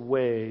various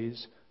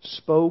ways,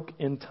 spoke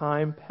in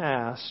time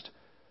past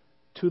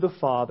to the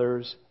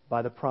fathers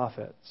by the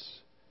prophets,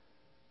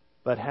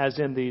 but has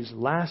in these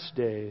last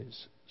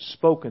days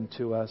spoken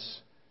to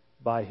us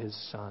by His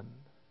Son.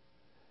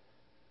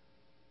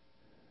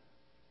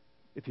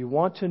 If you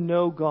want to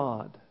know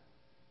God,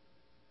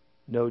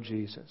 know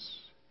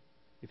Jesus.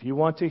 If you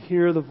want to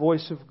hear the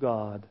voice of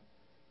God,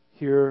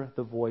 hear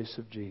the voice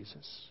of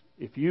Jesus.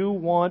 If you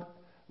want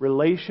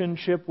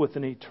relationship with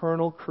an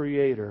eternal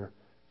Creator,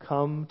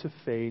 come to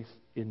faith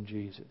in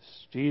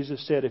Jesus.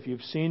 Jesus said, "If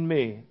you've seen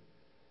me,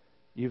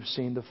 you've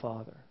seen the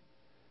Father."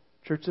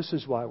 Church, this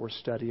is why we're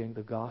studying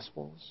the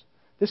Gospels.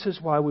 This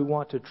is why we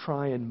want to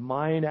try and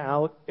mine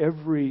out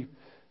every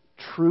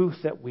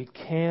truth that we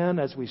can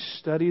as we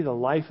study the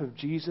life of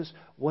Jesus.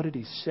 What did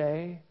He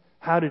say?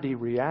 How did He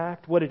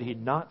react? What did He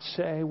not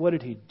say? What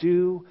did He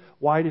do?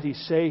 Why did He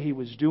say He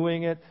was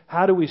doing it?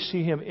 How do we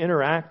see Him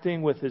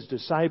interacting with His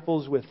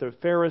disciples, with the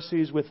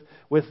Pharisees,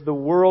 with the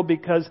world?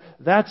 Because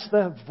that's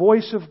the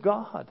voice of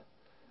God.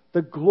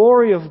 The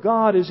glory of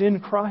God is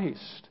in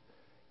Christ.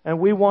 And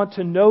we want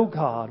to know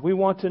God. We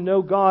want to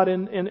know God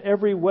in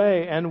every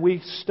way. And we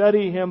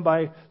study Him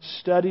by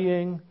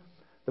studying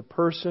the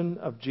person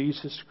of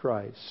Jesus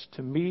Christ,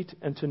 to meet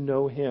and to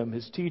know Him,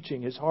 His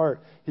teaching, His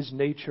heart, His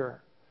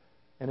nature.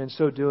 And in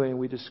so doing,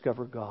 we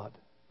discover God.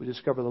 We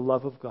discover the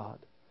love of God.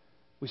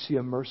 We see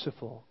a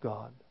merciful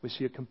God. We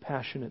see a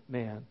compassionate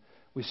man.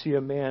 We see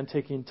a man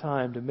taking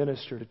time to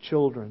minister to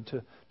children,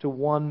 to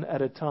one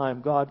at a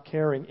time. God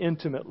caring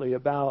intimately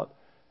about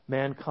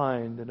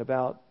mankind and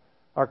about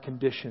our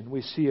condition.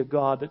 We see a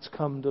God that's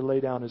come to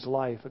lay down His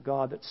life, a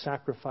God that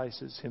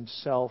sacrifices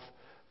Himself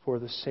for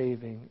the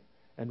saving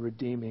and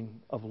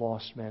redeeming of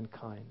lost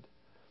mankind.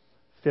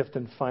 Fifth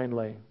and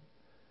finally,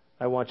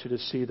 I want you to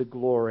see the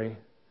glory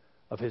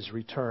of His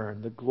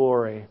return, the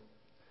glory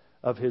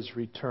of His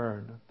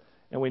return.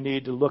 And we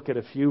need to look at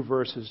a few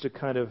verses to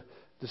kind of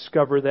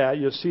discover that.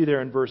 You'll see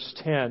there in verse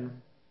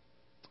 10,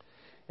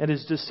 "And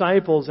His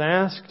disciples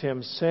asked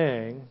Him,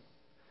 saying,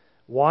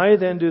 'Why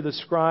then do the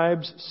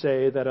scribes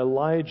say that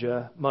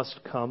Elijah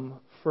must come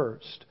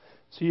first?'"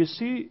 So you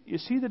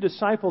see the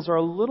disciples are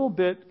a little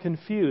bit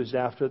confused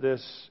after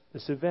this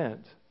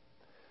event.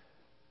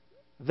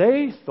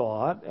 They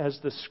thought, as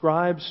the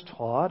scribes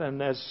taught,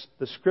 and as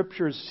the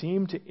Scriptures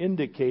seem to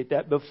indicate,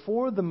 that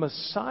before the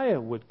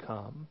Messiah would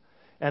come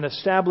and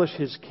establish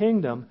His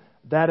kingdom,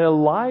 that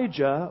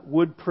Elijah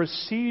would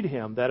precede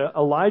Him, that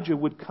Elijah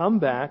would come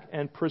back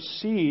and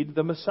precede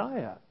the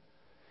Messiah.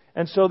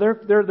 And so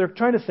they're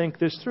trying to think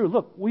this through.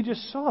 Look, we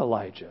just saw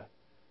Elijah.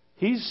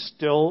 He's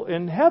still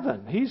in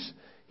heaven.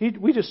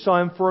 We just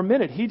saw Him for a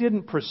minute. He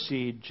didn't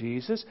precede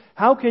Jesus.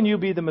 How can you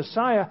be the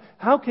Messiah?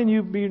 How can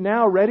you be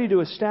now ready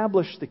to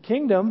establish the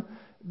kingdom?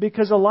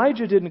 Because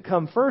Elijah didn't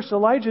come first.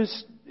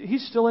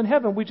 He's still in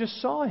heaven. We just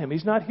saw Him.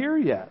 He's not here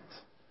yet.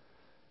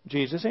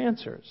 Jesus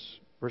answers.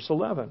 Verse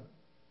 11.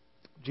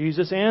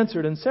 Jesus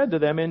answered and said to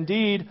them,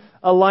 "Indeed,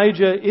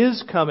 Elijah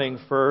is coming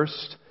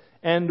first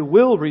and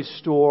will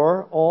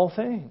restore all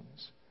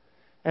things."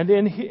 And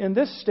in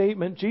this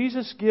statement,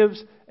 Jesus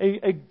gives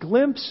a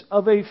glimpse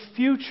of a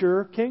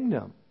future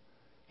kingdom.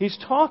 He's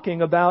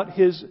talking about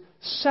His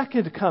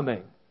second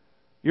coming.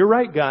 You're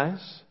right,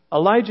 guys.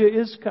 Elijah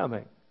is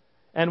coming.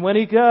 And when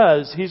He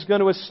does, He's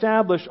going to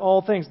establish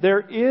all things.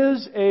 There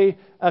is a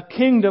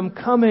kingdom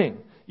coming.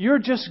 You're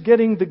just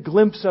getting the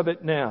glimpse of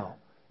it now.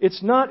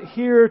 It's not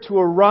here to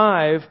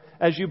arrive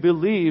as you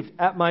believed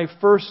at my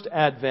first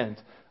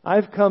advent.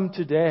 I've come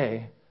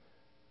today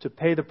to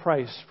pay the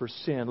price for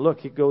sin. Look,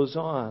 He goes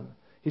on.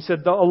 He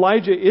said,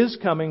 Elijah is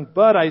coming,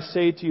 but I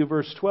say to you,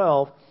 verse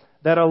 12,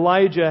 that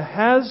Elijah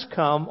has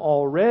come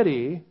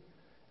already,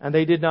 and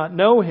they did not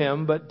know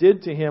Him, but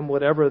did to Him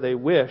whatever they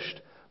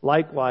wished.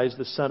 Likewise,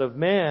 the Son of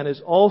Man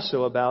is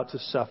also about to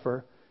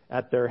suffer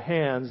at their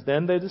hands.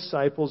 Then the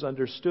disciples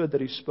understood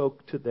that He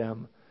spoke to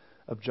them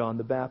of John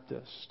the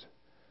Baptist.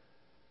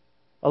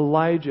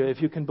 Elijah,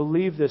 if you can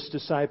believe this,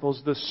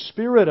 disciples, the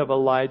spirit of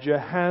Elijah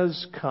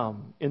has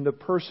come in the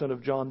person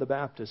of John the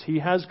Baptist. He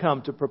has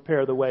come to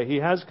prepare the way. He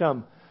has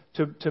come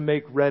to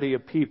make ready a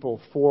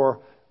people for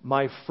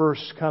my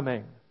first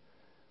coming.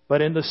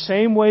 But in the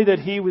same way that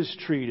he was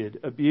treated,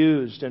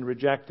 abused and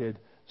rejected,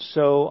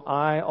 so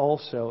I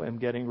also am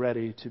getting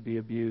ready to be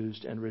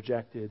abused and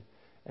rejected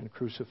and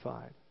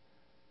crucified.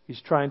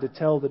 He's trying to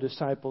tell the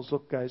disciples,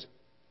 look guys,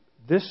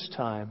 this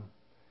time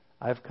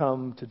I've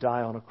come to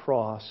die on a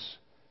cross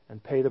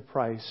and pay the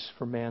price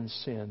for man's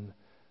sin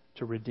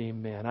to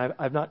redeem man.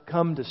 I've not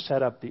come to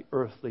set up the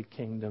earthly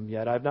kingdom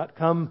yet. I've not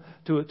come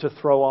to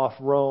throw off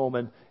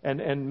Rome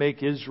and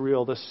make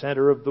Israel the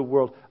center of the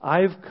world.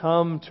 I've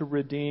come to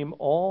redeem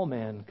all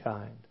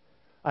mankind.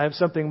 I have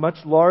something much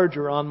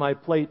larger on my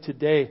plate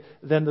today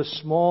than the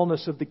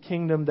smallness of the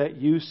kingdom that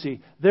you see.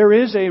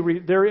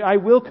 I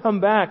will come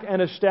back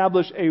and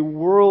establish a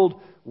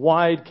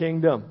worldwide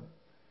kingdom.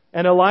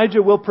 And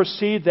Elijah will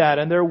precede that,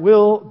 and there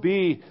will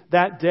be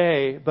that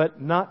day,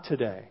 but not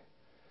today.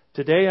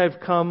 Today I've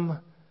come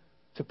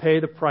to pay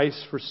the price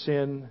for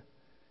sin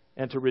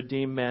and to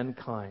redeem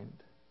mankind.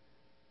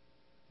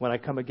 When I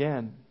come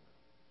again,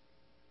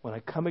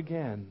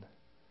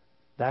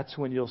 that's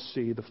when you'll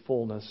see the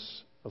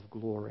fullness of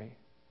glory.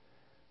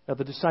 Now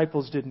the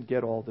disciples didn't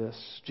get all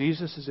this.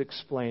 Jesus is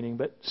explaining,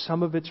 but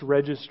some of it's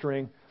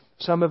registering.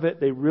 Some of it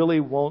they really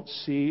won't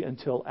see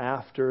until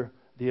after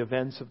the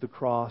events of the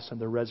cross and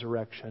the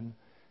resurrection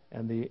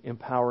and the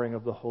empowering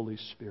of the Holy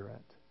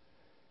Spirit.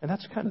 And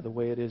that's kind of the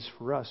way it is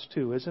for us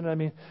too, isn't it? I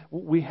mean,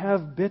 we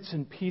have bits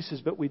and pieces,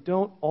 but we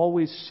don't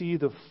always see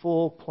the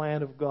full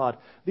plan of God.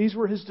 These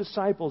were His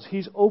disciples.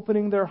 He's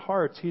opening their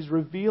hearts. He's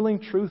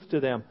revealing truth to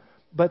them.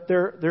 But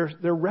they're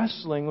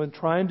wrestling with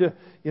trying to,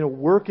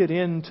 work it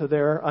into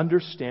their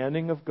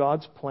understanding of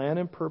God's plan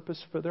and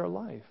purpose for their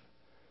life.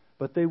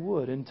 But they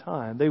would, in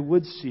time. They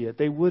would see it.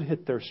 They would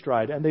hit their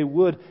stride. And they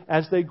would,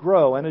 as they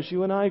grow, and as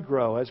you and I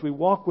grow, as we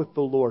walk with the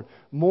Lord,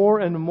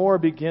 more and more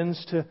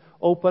begins to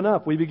open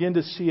up. We begin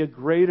to see have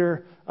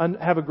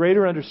a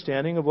greater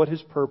understanding of what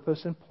His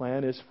purpose and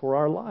plan is for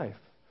our life.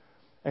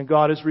 And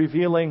God is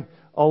revealing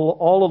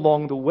all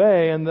along the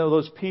way, and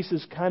those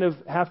pieces kind of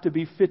have to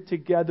be fit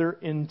together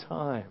in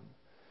time.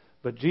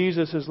 But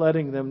Jesus is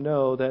letting them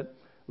know that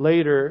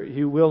later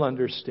you will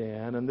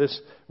understand, and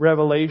this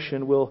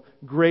revelation will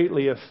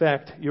greatly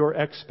affect your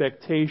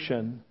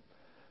expectation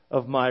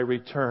of my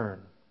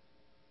return.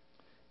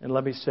 And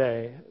let me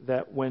say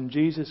that when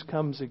Jesus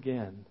comes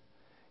again,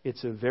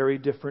 it's a very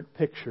different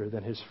picture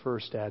than His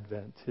first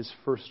advent, His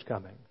first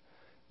coming.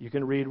 You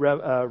can read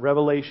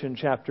Revelation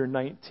chapter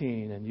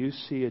 19, and you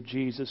see a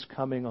Jesus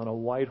coming on a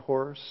white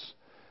horse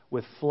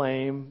with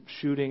flame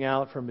shooting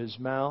out from His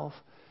mouth.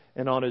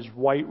 And on His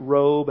white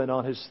robe and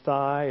on His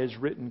thigh is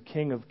written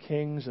King of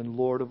Kings and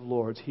Lord of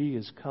Lords. He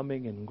is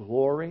coming in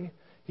glory.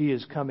 He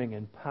is coming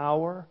in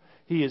power.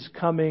 He is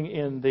coming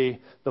in the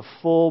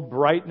full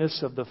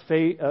brightness of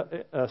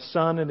the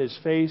sun in His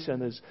face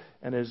and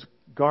His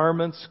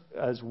garments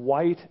as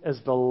white as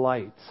the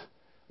light.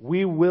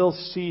 We will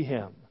see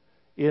Him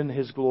in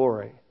His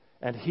glory,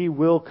 and He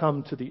will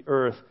come to the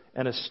earth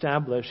and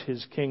establish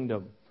His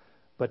kingdom.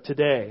 But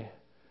today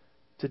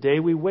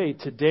we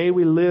wait. Today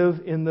we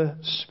live in the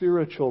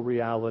spiritual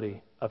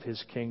reality of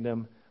His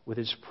kingdom with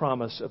His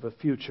promise of a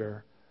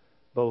future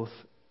both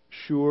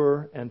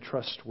sure and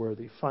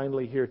trustworthy.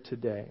 Finally, here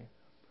today,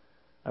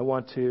 I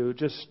want to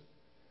just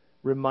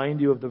remind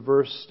you of the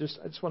verse.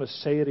 I just want to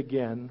say it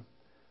again.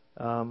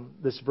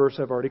 This verse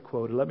I've already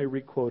quoted. Let me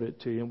re-quote it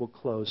to you and we'll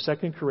close.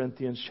 2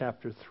 Corinthians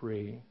chapter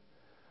 3.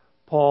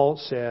 Paul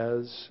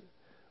says,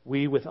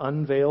 "We with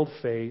unveiled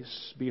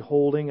face,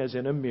 beholding as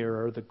in a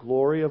mirror the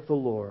glory of the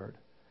Lord,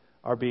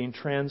 are being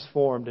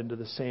transformed into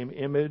the same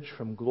image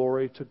from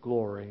glory to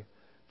glory,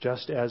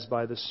 just as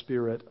by the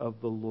Spirit of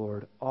the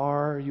Lord."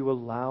 Are you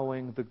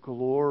allowing the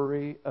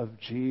glory of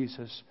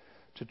Jesus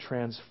to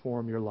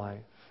transform your life?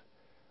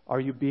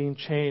 Are you being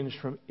changed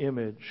from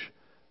image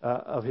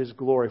of His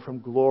glory, from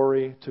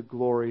glory to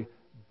glory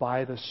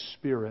by the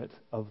Spirit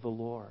of the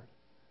Lord?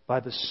 By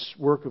the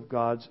work of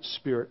God's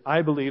Spirit.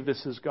 I believe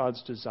this is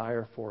God's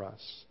desire for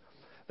us.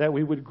 That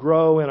we would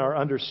grow in our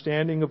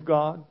understanding of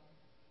God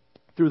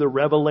through the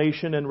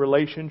revelation and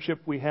relationship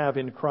we have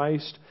in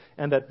Christ,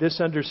 and that this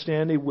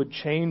understanding would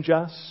change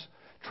us,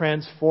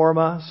 transform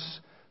us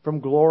from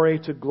glory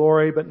to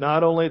glory. But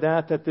not only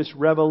that this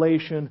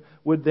revelation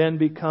would then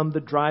become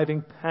the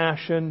driving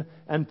passion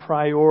and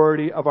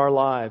priority of our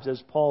lives.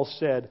 As Paul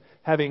said,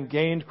 having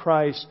gained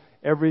Christ,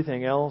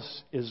 everything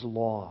else is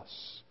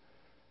loss.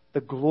 The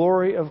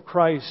glory of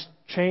Christ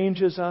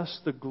changes us.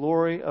 The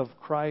glory of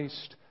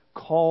Christ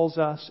calls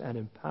us and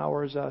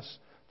empowers us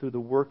through the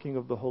working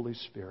of the Holy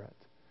Spirit.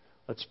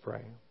 Let's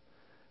pray.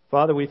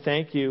 Father, we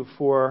thank You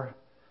for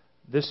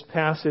this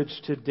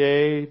passage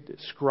today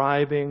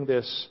describing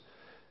this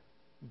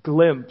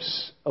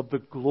glimpse of the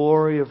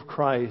glory of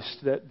Christ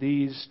that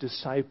these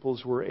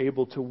disciples were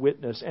able to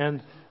witness,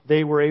 and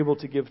they were able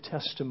to give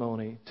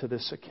testimony to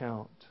this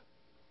account.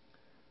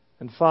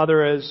 And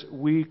Father, as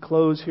we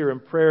close here in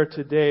prayer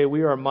today,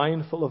 we are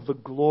mindful of the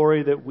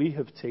glory that we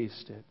have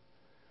tasted.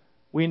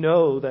 We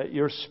know that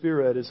your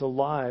Spirit is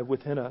alive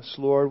within us,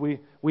 Lord.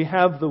 We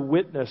have the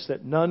witness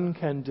that none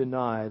can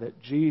deny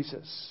that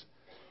Jesus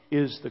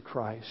is the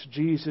Christ.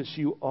 Jesus,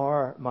 you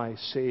are my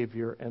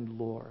Savior and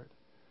Lord.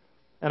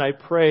 And I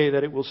pray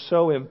that it will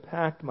so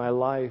impact my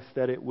life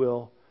that it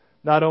will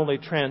not only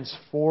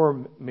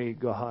transform me,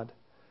 God,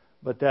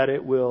 but that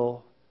it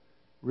will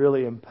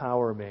really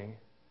empower me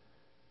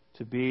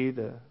to be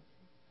the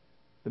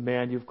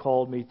man you've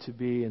called me to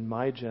be in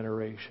my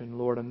generation,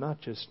 Lord, and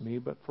not just me,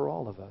 but for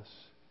all of us.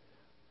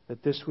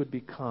 That this would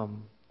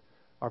become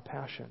our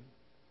passion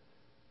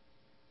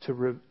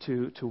to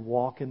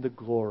walk in the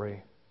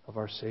glory of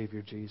our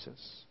Savior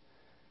Jesus.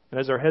 And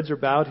as our heads are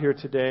bowed here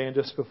today, and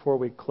just before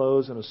we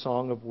close in a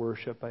song of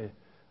worship,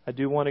 I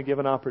do want to give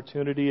an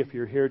opportunity if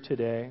you're here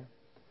today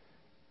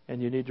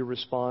and you need to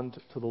respond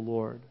to the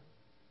Lord.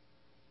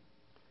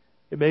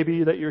 It may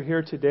be that you're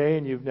here today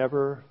and you've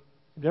never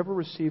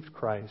received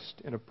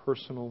Christ in a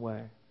personal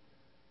way.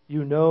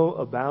 You know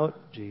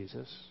about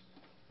Jesus,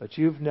 but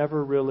you've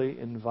never really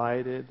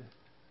invited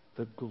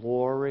the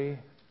glory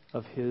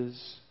of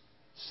His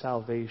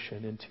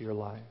salvation into your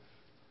life.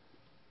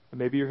 And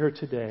maybe you're here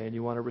today and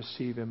you want to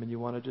receive Him and you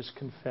want to just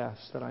confess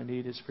that I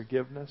need His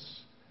forgiveness.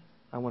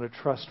 I want to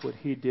trust what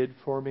He did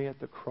for me at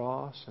the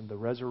cross and the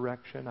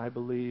resurrection. I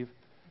believe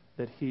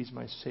that He's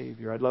my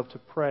Savior. I'd love to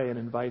pray and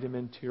invite Him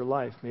into your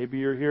life. Maybe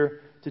you're here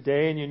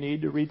today and you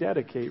need to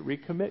rededicate,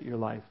 recommit your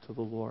life to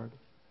the Lord.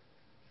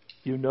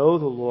 You know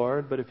the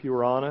Lord, but if you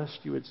were honest,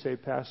 you would say,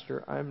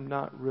 Pastor, I'm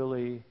not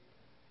really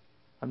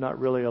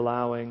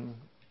allowing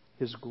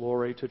His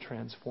glory to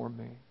transform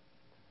me.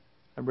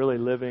 I'm really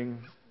living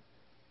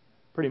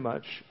pretty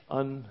much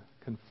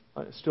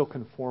still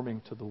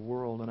conforming to the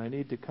world, and I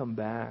need to come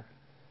back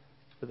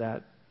to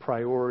that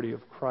priority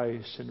of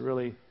Christ and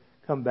really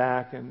come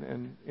back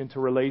and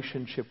into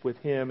relationship with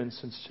Him in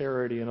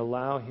sincerity and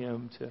allow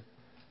Him to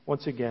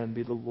once again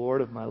be the Lord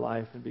of my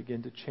life and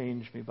begin to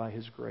change me by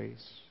His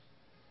grace.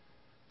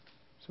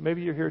 So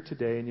maybe you're here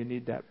today and you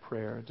need that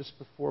prayer. Just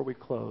before we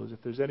close,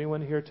 if there's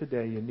anyone here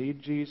today, you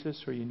need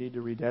Jesus or you need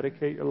to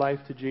rededicate your life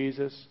to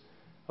Jesus,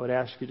 I would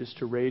ask you just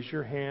to raise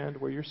your hand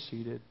where you're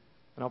seated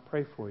and I'll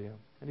pray for you.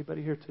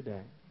 Anybody here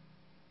today?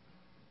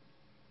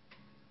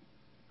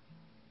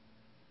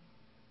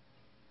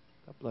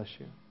 God bless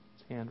you.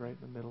 His hand right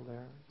in the middle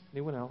there.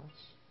 Anyone else?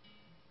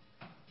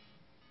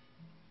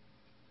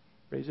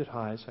 Raise it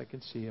high so I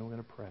can see you. I'm going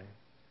to pray.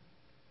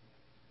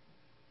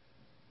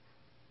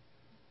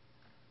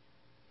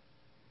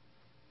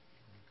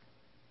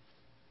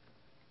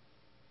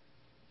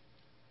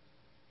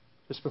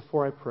 Just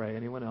before I pray,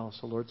 anyone else,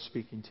 the Lord's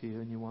speaking to you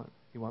and you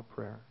want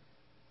prayer.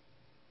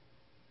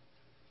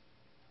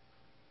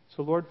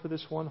 So Lord, for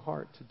this one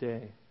heart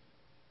today,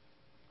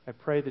 I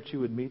pray that you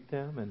would meet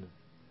them in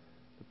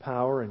the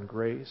power and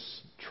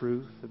grace,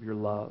 truth of your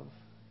love.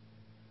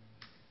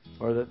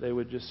 Or that they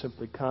would just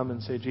simply come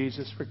and say,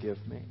 Jesus, forgive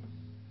me.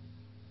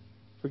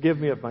 Forgive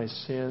me of my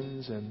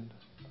sins and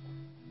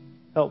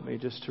help me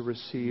just to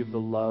receive the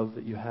love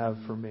that you have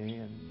for me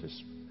and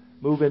just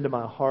move into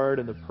my heart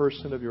in the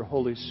person of your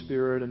Holy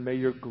Spirit, and may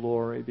your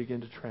glory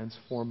begin to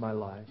transform my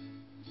life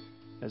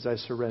as I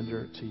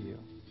surrender it to you.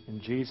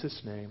 In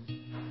Jesus' name,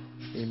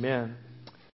 amen.